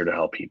 Ken's here to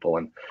help people,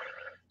 and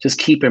just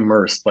keep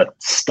immersed. But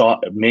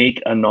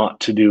make a not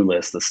to-do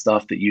list. The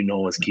stuff that you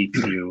know is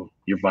keeping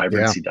your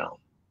vibrancy down.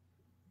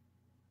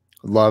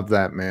 Love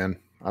that, man.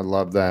 I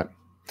love that.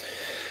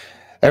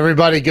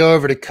 Everybody, go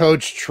over to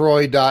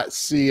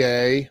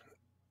CoachTroy.ca.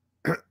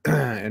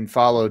 and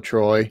follow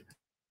Troy.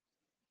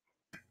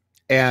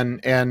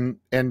 And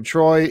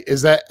Troy,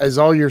 is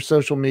all your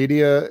social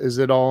media, is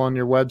it all on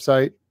your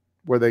website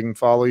where they can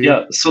follow you?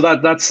 Yeah, so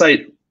that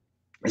site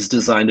is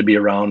designed to be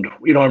around,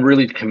 you know, I'm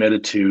really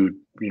committed to,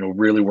 you know,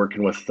 really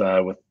working with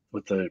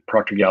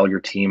Proctor Gallagher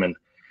team,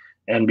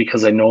 and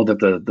because I know that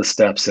the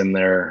steps in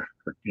there,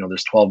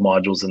 there's 12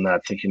 modules in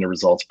that Thinking to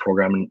Results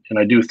program, and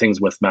I do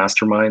things with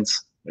masterminds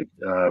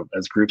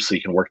as groups, so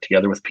you can work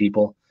together with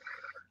people.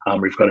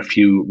 We've got a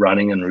few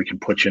running, and we can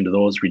put you into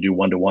those. We do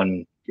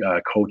one-to-one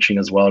coaching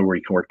as well, where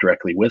you can work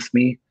directly with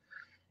me.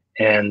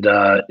 And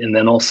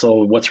then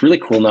also, what's really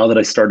cool now that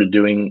I started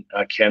doing,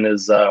 Ken,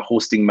 is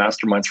hosting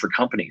masterminds for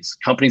companies.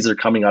 Companies that are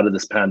coming out of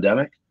this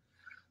pandemic,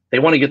 they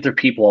want to get their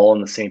people all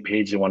on the same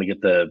page. They want to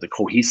get the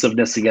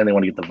cohesiveness again. They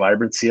want to get the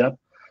vibrancy up.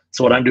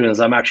 So what I'm doing is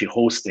I'm actually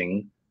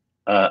hosting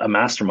a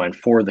mastermind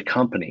for the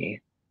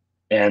company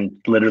and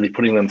literally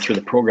putting them through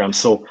the program.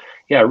 So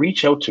yeah,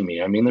 reach out to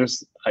me. I mean,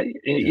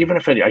 even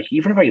if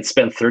I could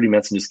spend 30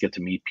 minutes and just get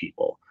to meet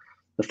people,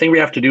 the thing we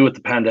have to do with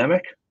the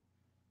pandemic,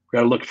 we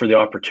got to look for the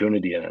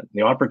opportunity in it.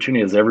 The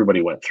opportunity is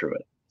everybody went through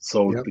it.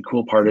 So the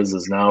cool part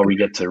is now we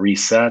get to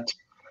reset.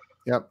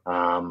 But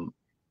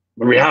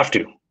we have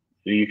to.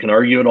 You can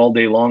argue it all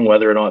day long,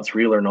 whether or not it's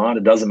real or not.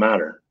 It doesn't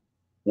matter.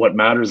 What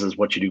matters is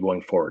what you do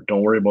going forward.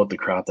 Don't worry about the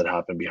crap that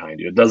happened behind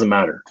you. It doesn't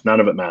matter. None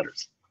of it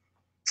matters.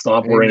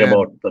 Stop worrying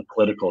about the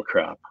political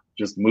crap.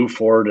 Just move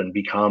forward and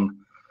become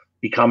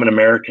an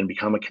American,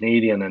 become a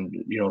Canadian, and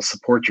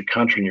support your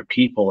country and your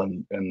people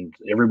and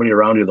everybody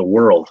around you, the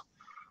world.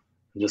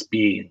 And just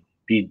be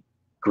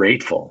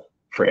grateful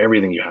for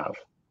everything you have.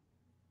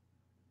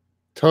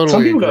 Totally.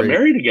 Some people got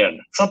married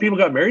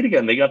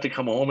again. They got to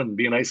come home and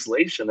be in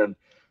isolation and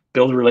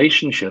build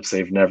relationships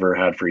they've never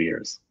had for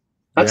years.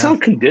 That's how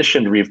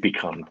conditioned we've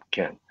become,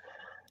 Ken.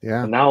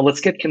 Yeah. And now let's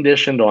get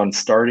conditioned on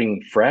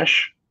starting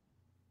fresh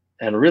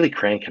and really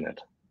cranking it,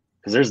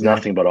 because there's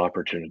nothing but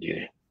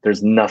opportunity.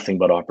 There's nothing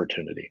but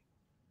opportunity.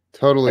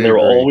 Totally. And there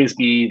will always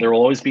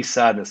be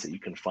sadness that you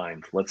can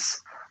find. Let's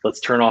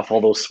turn off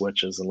all those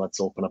switches and let's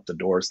open up the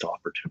doors to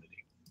opportunity.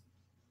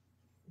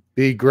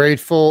 Be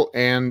grateful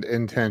and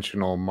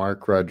intentional,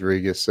 Mark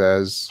Rodriguez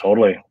says.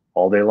 Totally.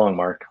 All day long,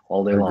 Mark.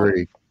 All day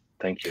long.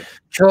 Thank you.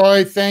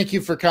 Troy, thank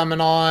you for coming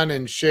on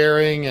and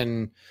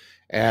sharing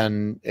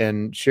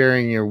and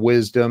sharing your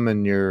wisdom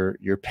and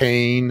your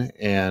pain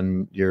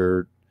and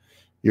your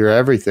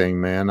everything,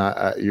 man.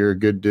 You're a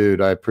good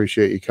dude. I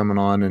appreciate you coming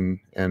on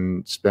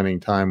and spending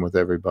time with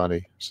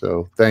everybody.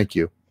 So thank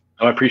you.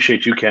 I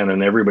appreciate you, Ken,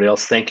 and everybody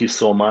else. Thank you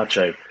so much.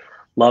 I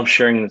love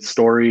sharing the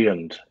story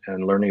and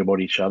learning about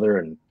each other.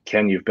 And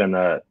Ken, you've been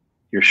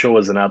your show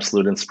is an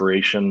absolute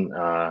inspiration.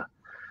 I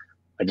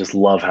just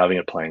love having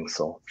it playing.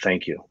 So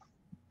thank you.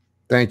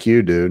 Thank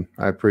you, dude.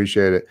 I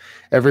appreciate it.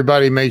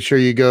 Everybody, make sure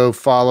you go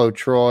follow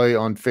Troy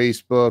on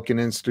Facebook and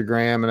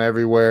Instagram and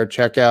everywhere.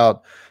 Check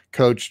out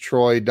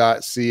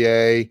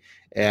coachtroy.ca,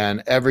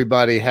 and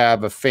everybody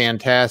have a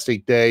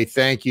fantastic day.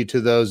 Thank you to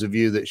those of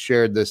you that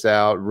shared this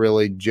out.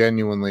 Really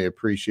genuinely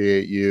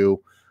appreciate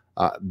you.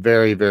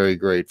 Very, very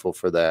grateful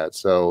for that.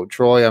 So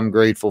Troy, I'm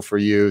grateful for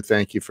you.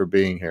 Thank you for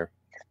being here.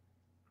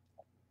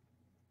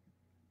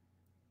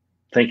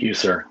 Thank you,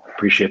 sir.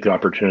 Appreciate the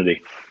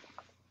opportunity.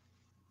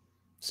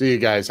 See you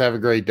guys. Have a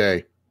great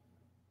day.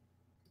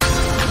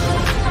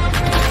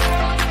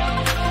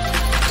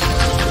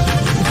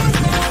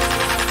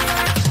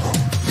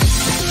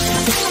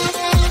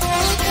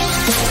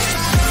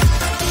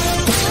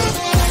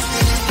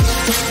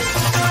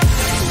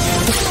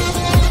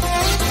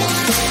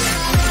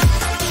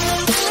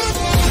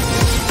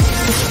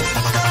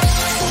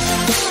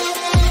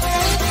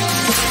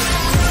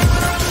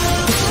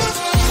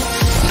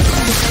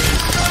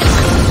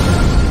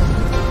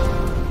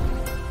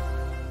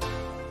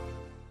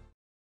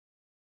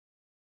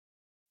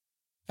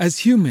 As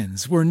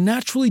humans, we're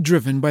naturally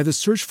driven by the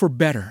search for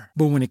better.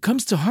 But when it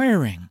comes to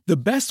hiring, the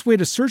best way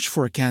to search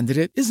for a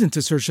candidate isn't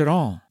to search at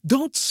all.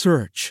 Don't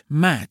search,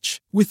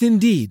 match with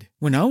Indeed.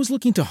 When I was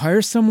looking to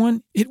hire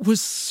someone, it was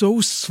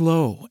so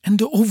slow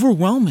and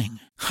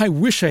overwhelming. I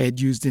wish I had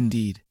used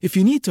Indeed. If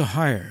you need to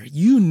hire,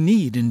 you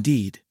need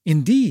Indeed.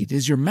 Indeed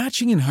is your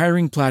matching and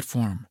hiring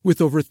platform with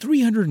over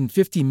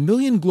 350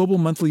 million global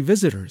monthly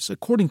visitors,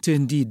 according to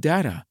Indeed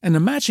data, and a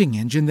matching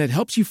engine that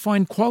helps you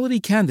find quality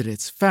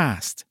candidates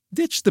fast.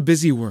 Ditch the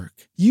busy work.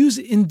 Use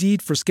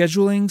Indeed for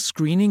scheduling,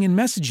 screening, and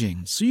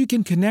messaging so you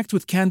can connect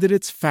with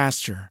candidates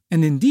faster.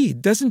 And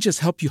Indeed doesn't just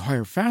help you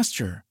hire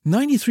faster.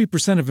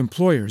 93% of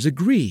employers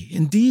agree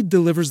Indeed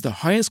delivers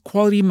the highest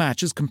quality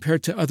matches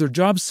compared to other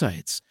job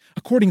sites,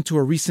 according to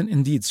a recent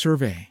Indeed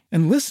survey.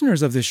 And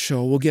listeners of this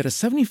show will get a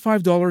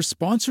 $75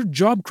 sponsored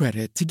job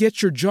credit to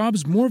get your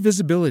jobs more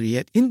visibility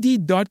at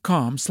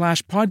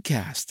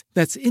Indeed.com/podcast.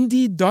 That's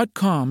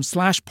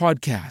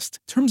Indeed.com/podcast.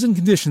 Terms and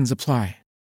conditions apply.